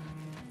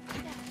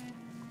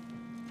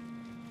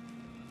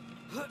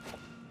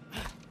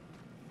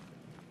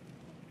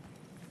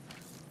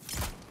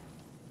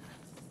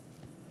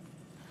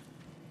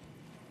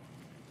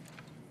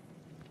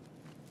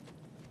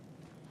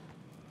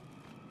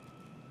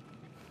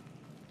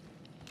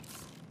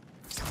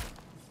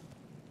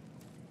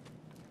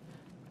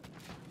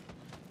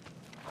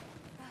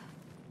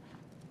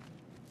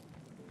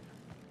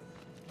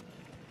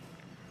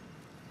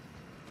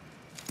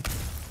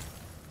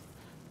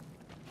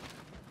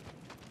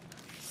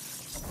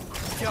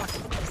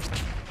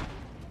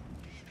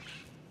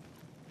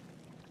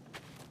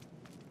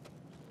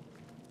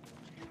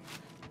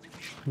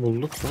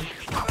 Bulduk mu?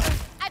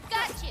 I've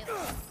got you.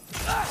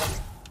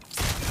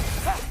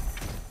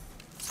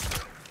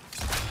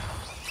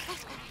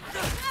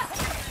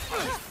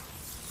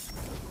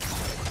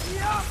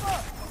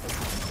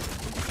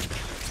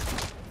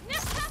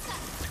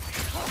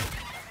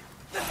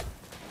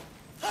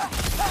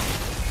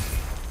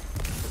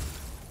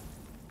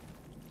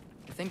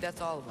 I think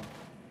that's all of them.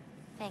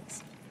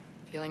 Thanks.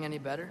 Feeling any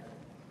better?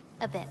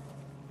 A bit.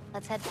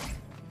 Let's head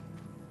back.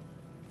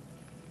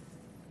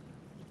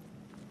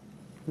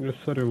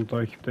 Göster yolu,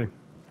 takipteyim.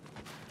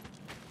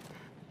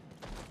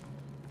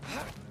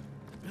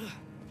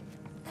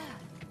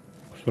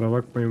 Kusura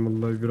bakmayın,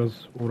 vallahi biraz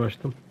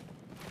uğraştım.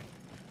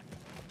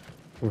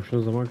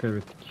 Boşuna zaman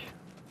kaybettik.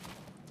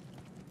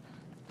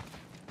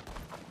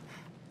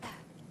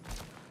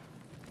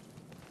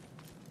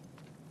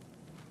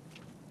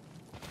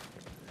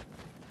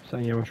 Sen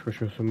yavaş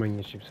koşuyorsun, ben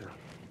geçeyim sana.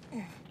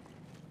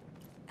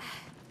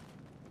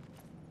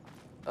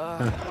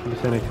 Bir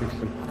sen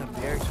eksiksin.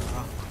 Not very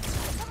strong.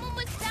 Someone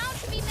was bound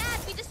to be mad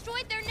we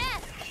destroyed their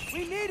nest. We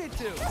needed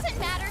to. Doesn't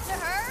matter to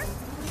her.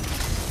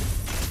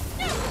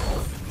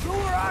 You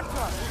were on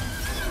top.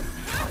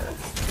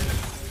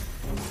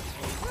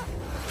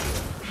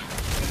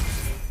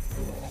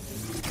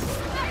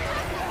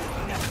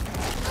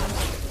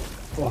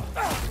 Oh.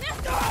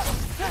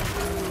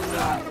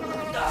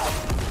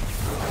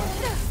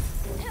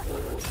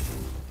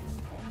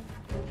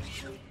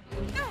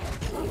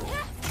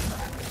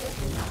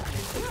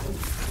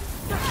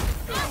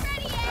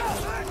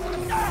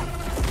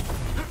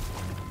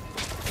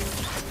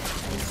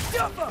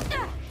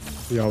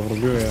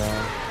 Yavruluyor ya.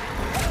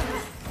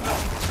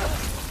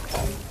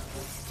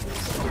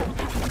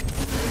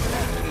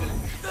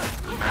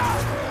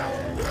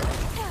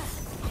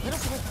 Little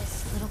bit of this,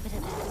 little bit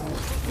of that.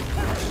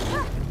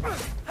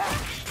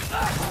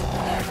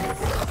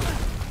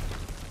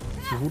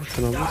 Vur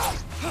şuna, vur.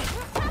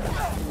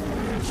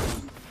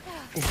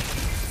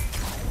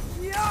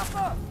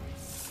 Yapma.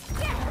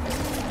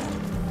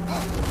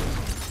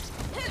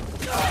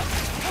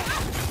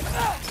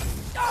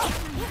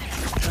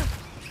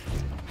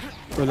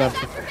 Öl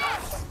artık.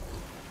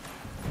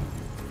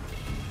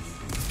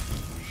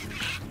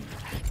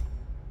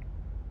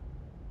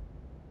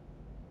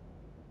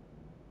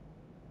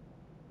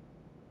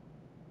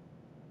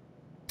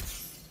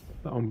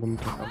 Tamam, bunu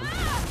takalım.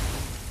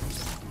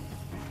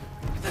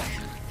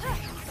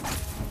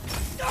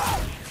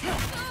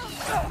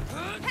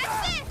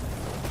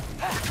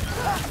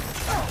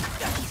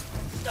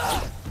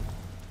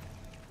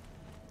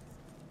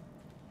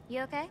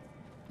 You okay?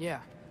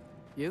 Yeah.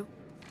 You?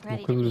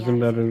 Ready Bu to kız be bizim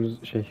out of here. derdimiz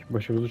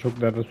başımızı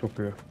çok derde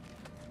sokuyor.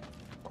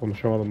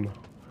 Konuşamadım da.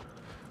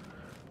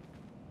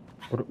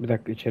 Bir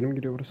dakika, içeri mi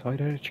giriyor burası? Hayır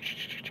hayır, çık çık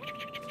çık çık çık çık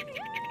çık çık çık.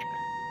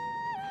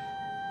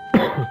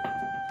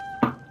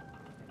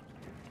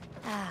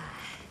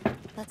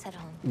 Let's head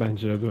home.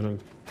 Bence de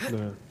dönelim.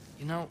 Dönelim.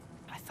 You know,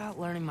 I thought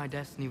learning my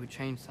destiny would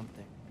change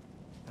something.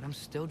 But I'm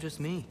still just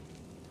me.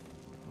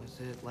 Was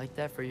it like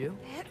that for you?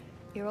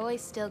 You're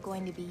always still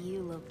going to be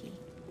you, Loki.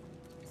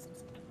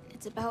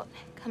 It's about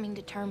coming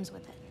to terms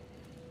with it.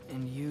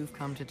 And you've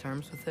come to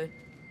terms with it?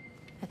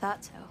 I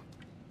thought so.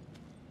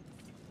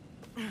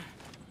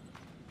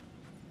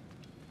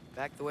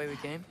 Back the way we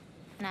came?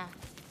 Nah,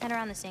 head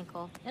around the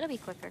sinkhole. It'll be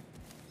quicker.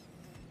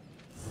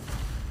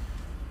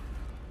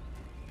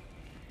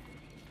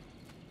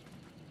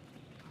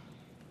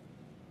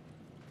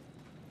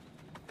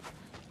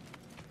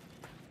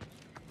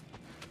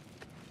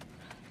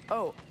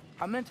 Oh,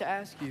 I meant to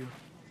ask you.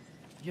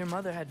 Your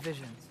mother had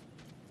visions.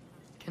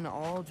 Can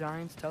all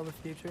giants tell the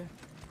future?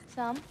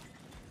 Some.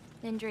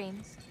 In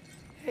dreams.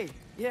 Hey,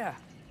 yeah.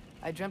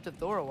 I dreamt of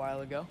Thor a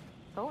while ago.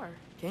 Thor.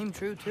 Came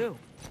true, too.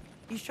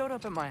 He showed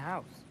up at my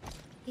house.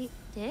 He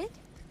did?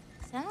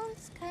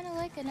 Sounds kind of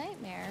like a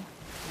nightmare.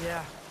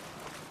 Yeah,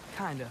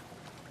 kinda.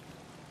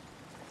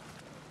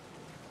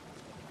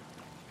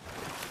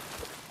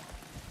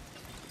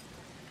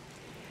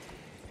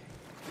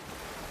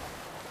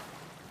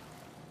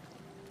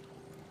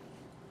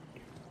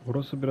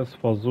 Burası biraz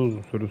fazla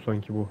uzun sürüyor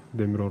sanki, bu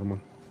demir orman.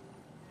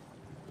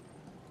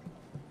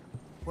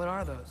 What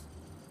are those?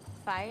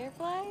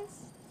 Fireflies?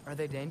 Are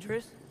they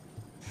dangerous?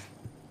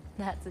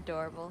 That's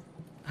adorable.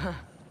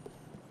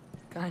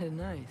 Kinda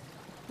nice.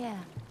 Yeah.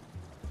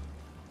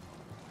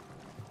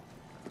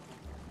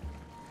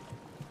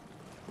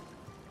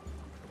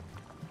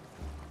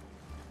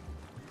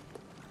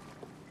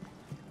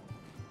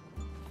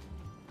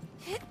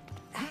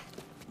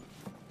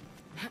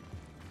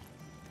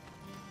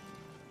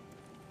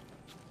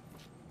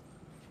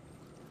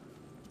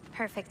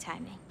 Perfect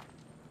timing.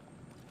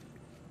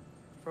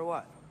 For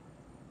what?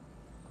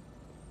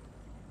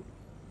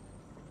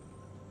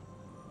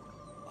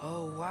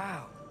 Oh,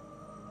 wow.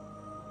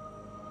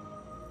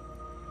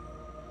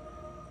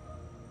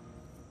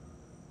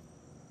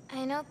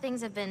 I know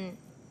things have been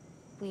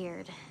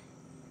weird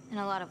in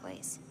a lot of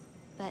ways,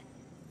 but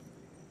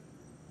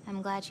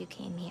I'm glad you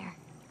came here.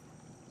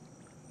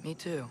 Me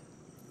too.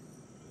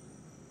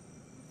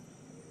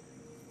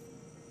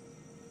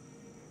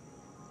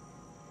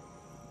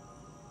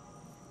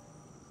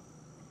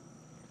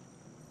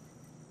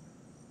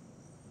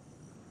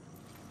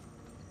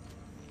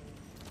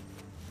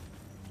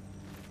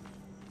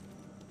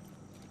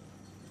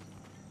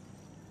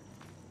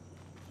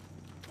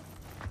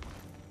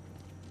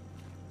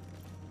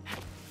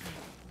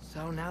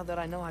 So now that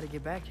I know how to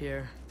get back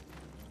here,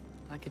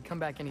 I could come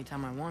back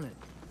anytime I wanted,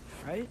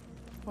 right?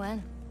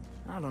 When?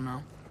 I don't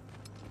know.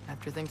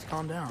 After things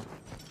calm down.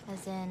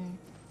 As in,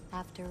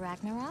 after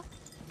Ragnarok?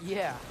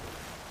 Yeah.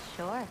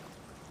 Sure.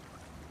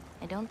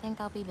 I don't think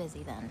I'll be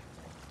busy then.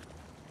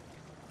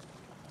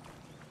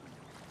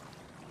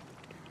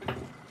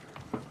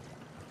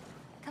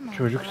 Come on,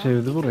 Çocuk girl. sevdi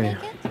You can burayı.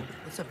 make it.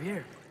 What's up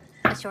here?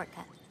 A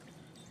shortcut.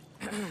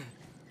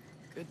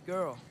 Good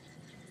girl.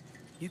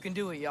 You can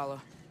do it,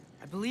 Yala.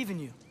 I believe in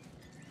you.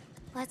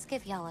 Let's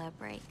give Yella a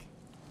break.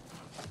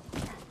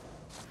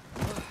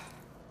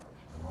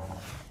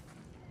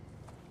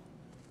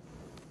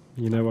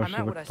 Yine I meant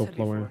what I başladık said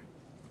toplamaya. before.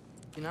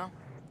 You know?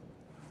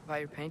 About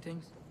your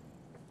paintings.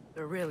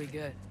 They're really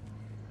good.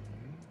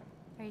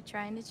 Are you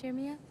trying to cheer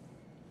me up?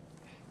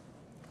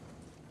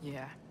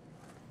 Yeah.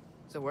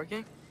 Is it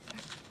working?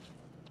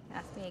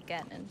 Ask me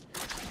again and...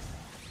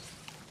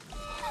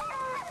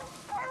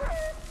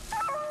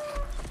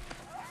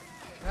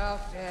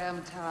 About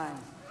damn time.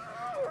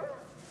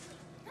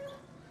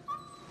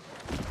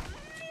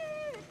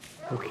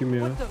 O kim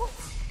ya?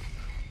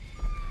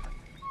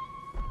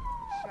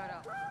 Shut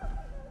up.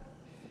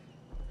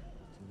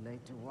 Too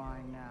late to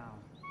whine now.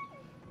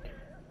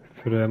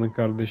 Freya'nın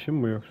kardeşi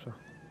mi bu yoksa?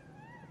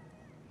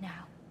 Now.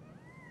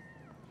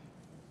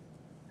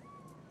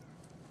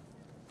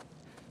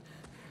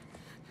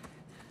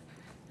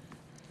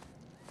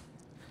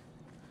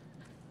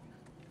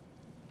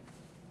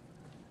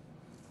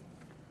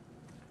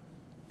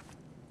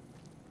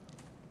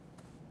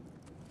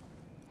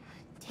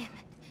 Damn it.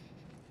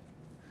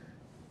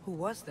 Who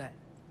was that?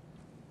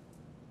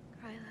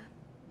 Kryla.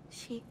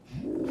 She...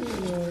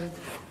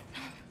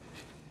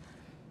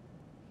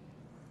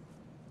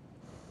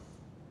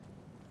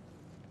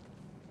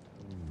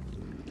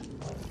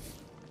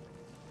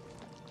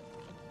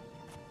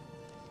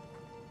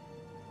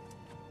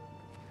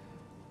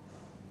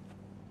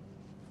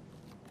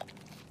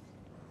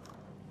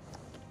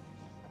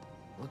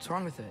 What's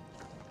wrong with it?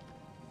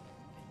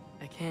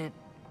 I can't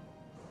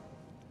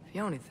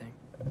Feel anything?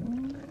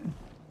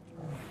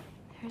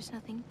 There's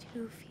nothing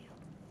to feel.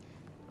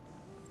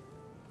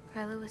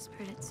 Gryla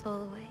whispered its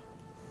soul away.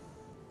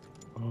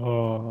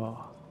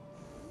 Aa,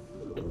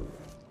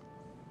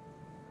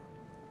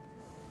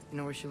 You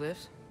know where she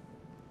lives?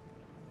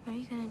 What are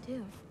you gonna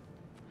do?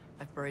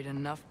 I've buried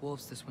enough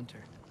wolves this winter.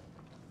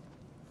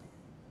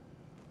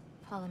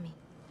 Follow me.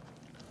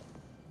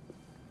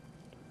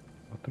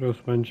 Atreus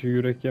bence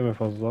yürek yeme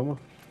fazla ama.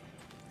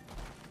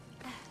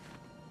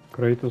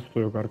 Kratos da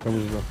yok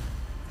arkamızda.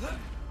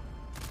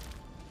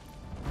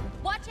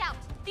 Watch out!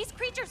 These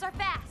creatures are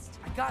fast!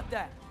 I got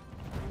that.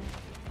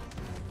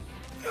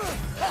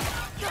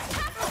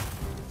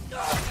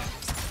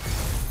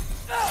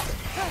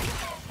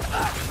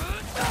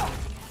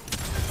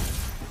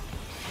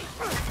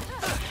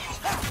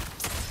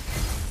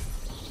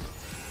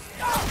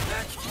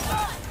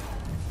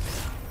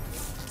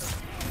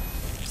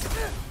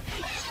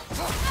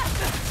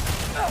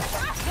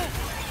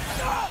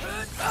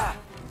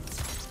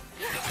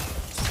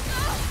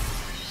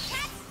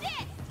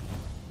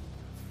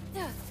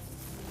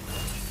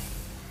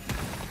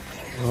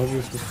 Ne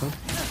yapıyorsun sen?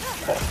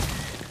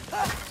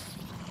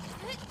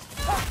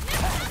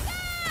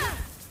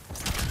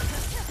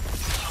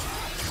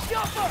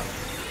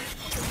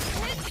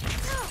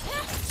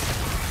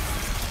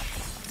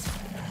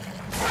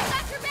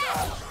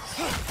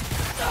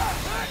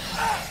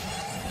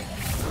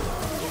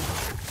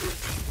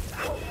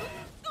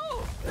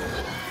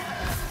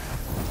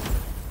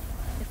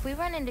 If we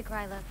run into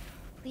Gryla,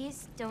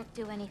 please don't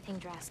do anything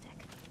drastic.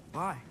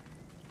 Why?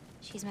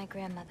 She's my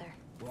grandmother.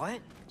 What?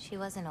 She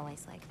wasn't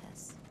always like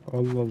this.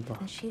 Allah Allah.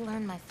 When she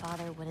learned my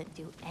father wouldn't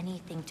do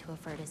anything to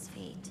avert his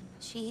fate,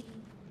 she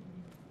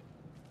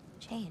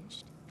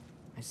changed.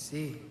 I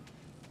see.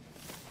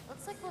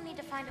 Looks like we'll need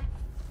to find a... way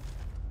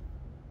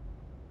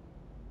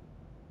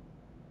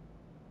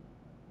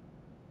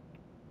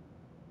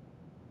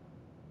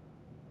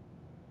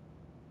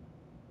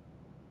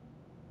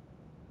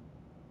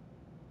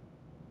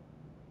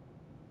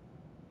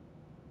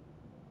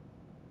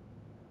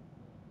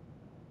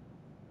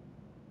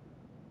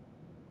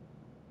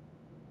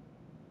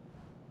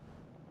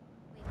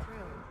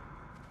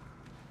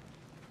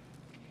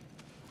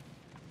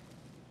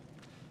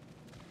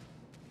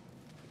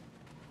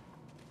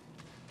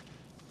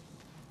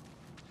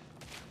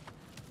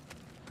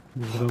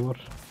through. Burada var.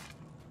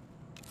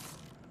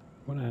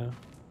 Bu ne ya?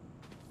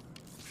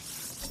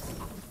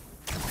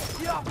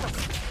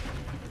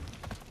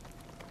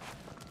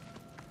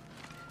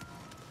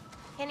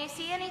 Can you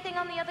see anything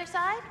on the other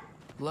side?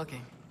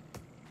 Looking.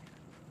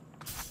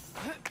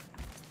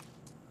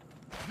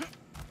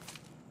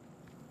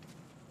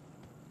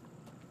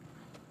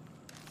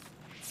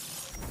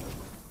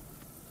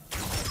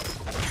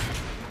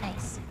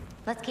 Nice.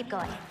 Let's keep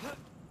going.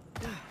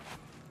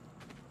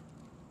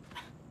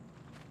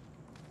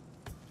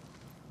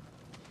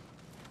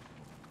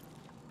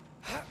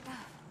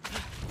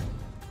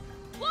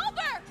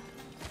 Wilbur!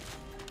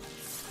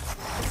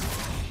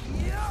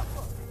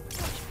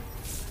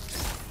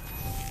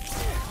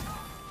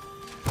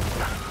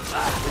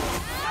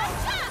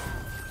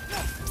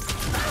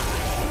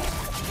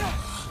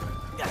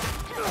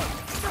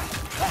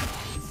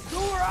 Do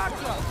where I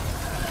go.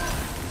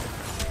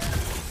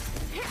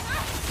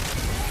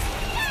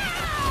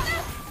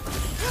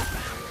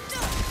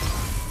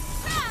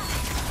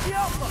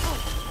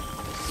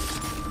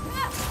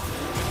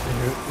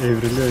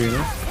 Evriliyor yine.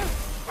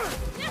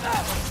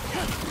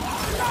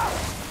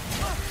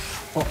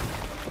 Oh.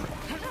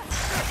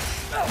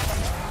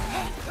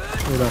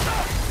 Şöyle.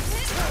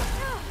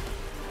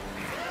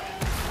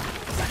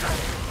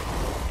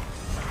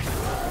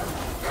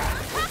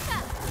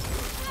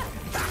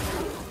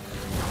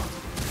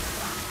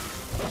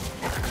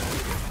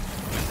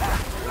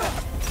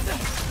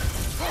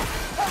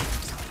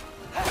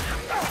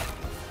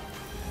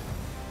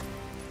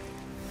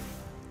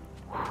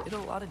 Did a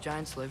lot of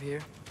giants live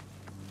here?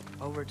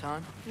 Over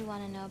time? You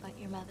want to know about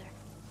your mother?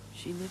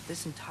 She lived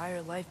this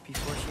entire life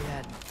before she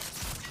had me.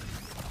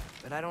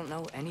 But I don't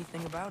know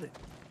anything about it.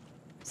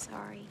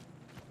 Sorry.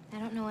 I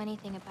don't know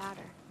anything about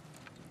her.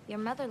 Your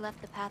mother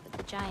left the path of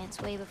the giants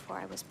way before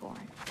I was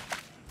born.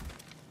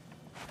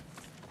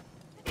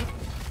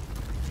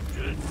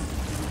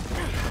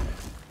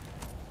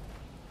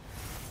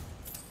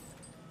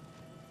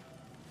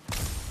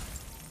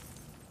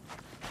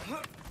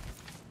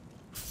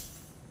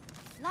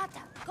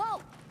 Lata,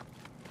 go!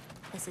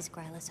 This is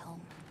Gryla's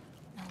home.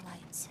 No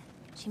lights.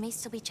 She may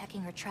still be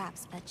checking her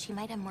traps, but she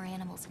might have more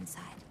animals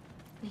inside.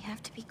 We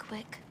have to be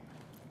quick.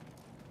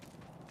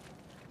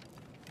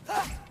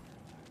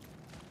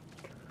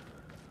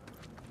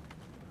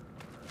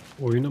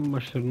 Oyunun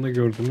başlarında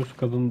gördüğümüz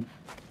kadın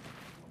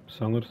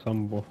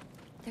sanırsam bu.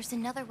 There's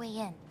another way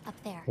in,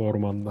 up there.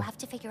 Ormanda. We'll have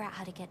to figure out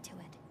how to get to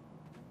it.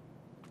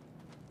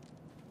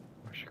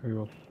 Başka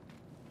yol.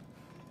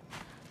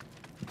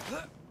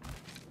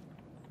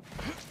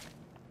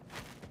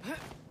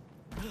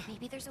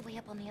 Maybe there's a way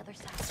up on the other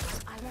side.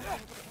 I won't be able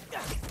to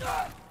get it.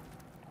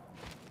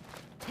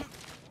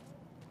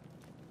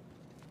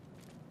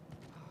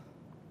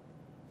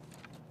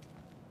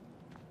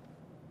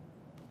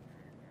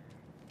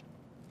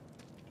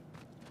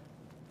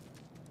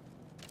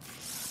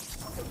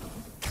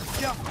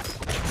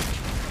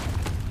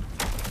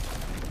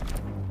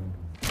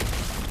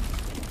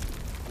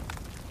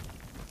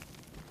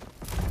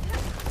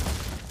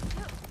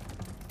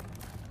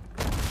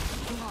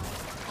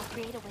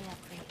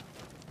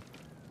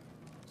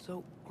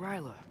 So,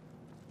 Gryla,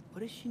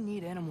 what does she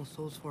need animal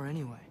souls for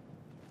anyway?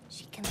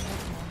 She can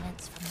live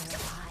moments from their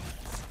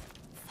lives.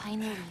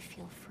 Finally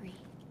feel free.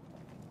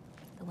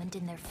 The wind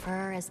in their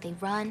fur as they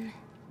run.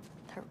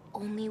 Their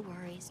only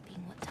worries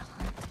being what to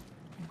hunt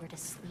and where to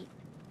sleep.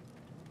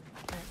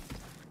 But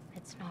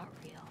it's not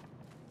real.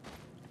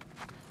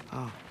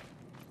 Oh.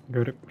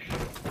 Garipmiş.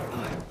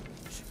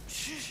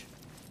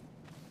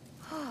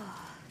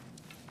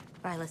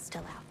 Ryla's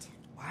still out.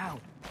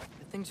 Wow,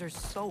 the things are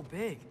so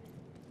big.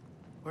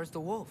 Where's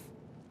the wolf?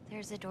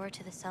 There's a door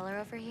to the cellar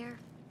over here.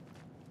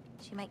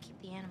 She might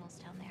keep the animals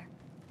down there.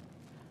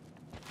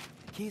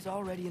 The key's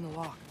already in the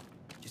lock.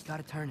 Just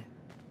gotta turn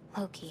it.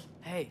 Loki.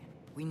 Hey,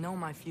 we know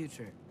my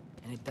future,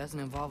 and it doesn't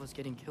involve us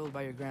getting killed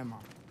by your grandma.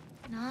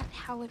 Not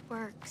how it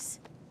works.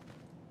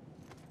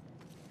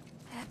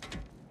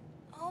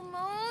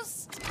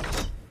 Almost.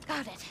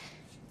 Got it.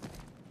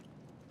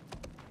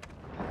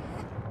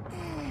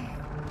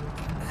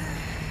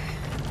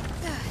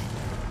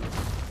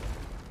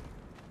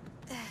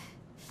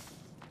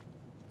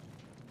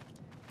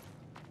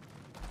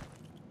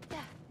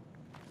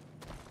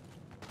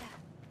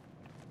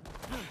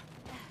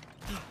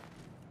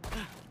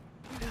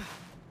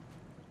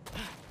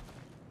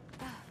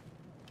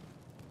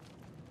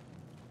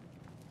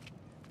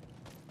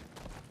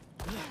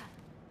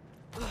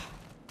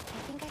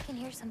 I can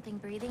hear something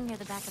breathing near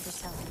the back of the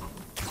cellar.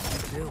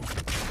 Bill,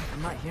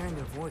 I'm not hearing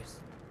their voice.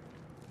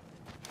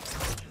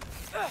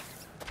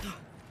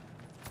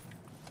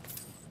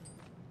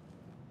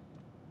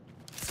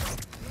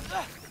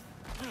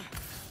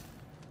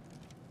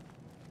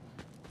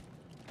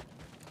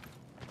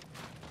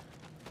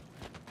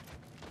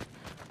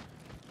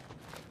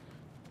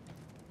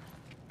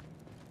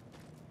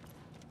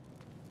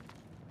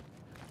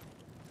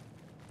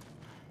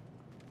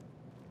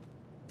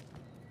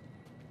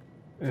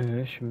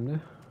 Şimdi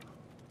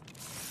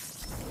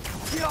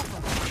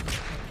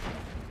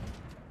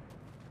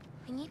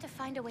We need to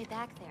find a way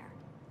back there.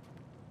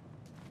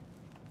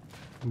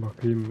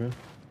 bakayım bir.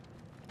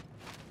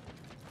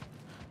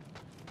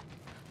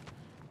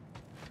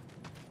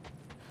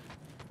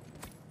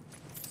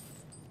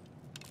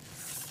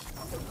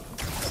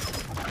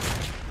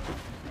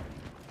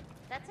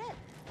 That's it.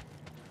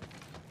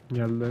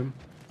 Geldim.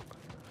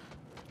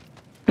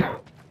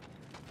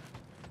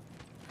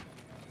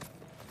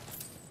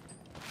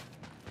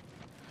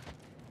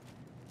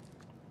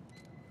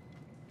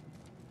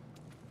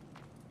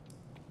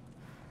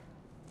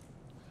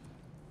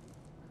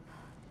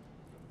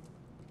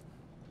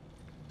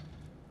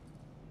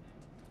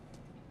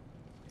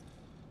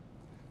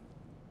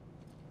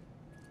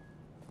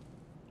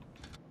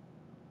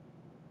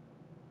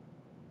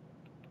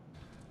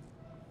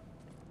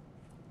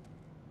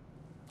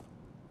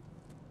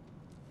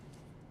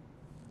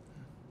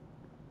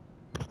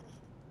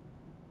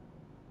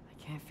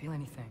 I can't feel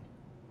anything.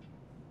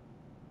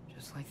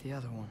 Just like the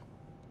other one.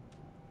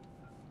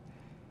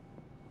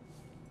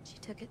 She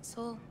took its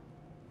soul.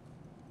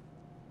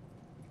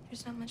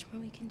 There's not much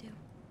more we can do.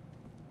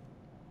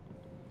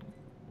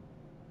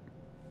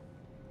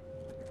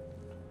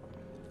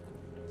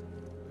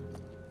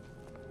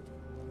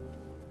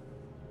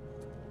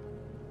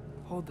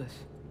 Hold this.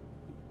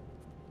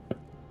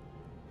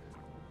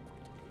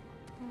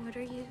 What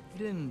are you? You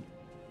didn't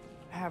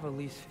have a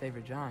least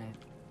favorite giant,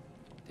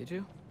 did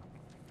you?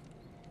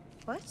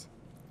 What?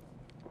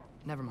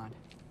 Never mind.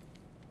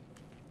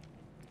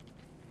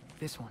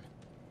 This one.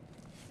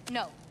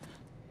 No.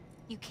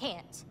 You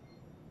can't.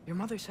 Your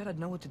mother said I'd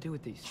know what to do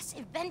with these. Yes,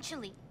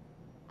 eventually.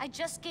 I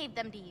just gave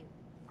them to you.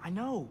 I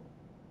know.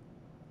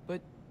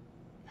 But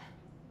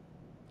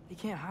he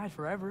can't hide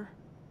forever,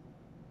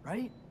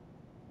 right?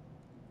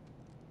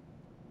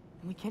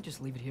 And we can't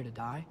just leave it here to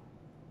die.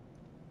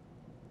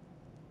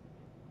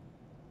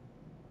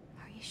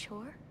 Are you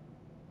sure?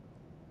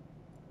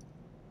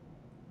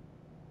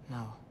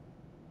 No.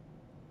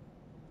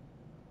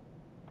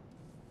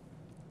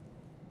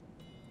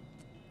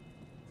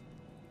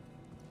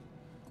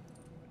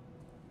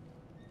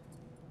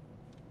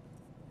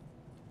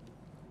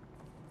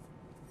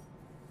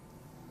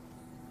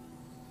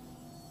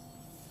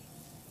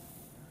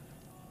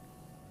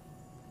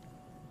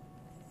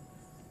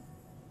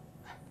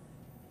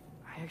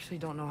 I actually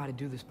don't know how to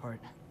do this part.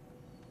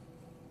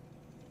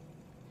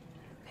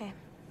 Okay.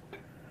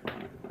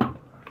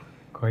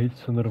 Kayıt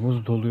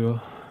sınırımız doluyor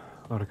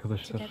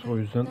arkadaşlar. Together, O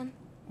yüzden then.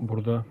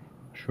 burada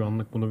şu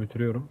anlık bunu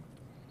bitiriyorum.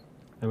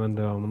 Hemen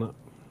devamını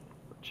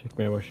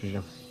çekmeye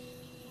başlayacağım.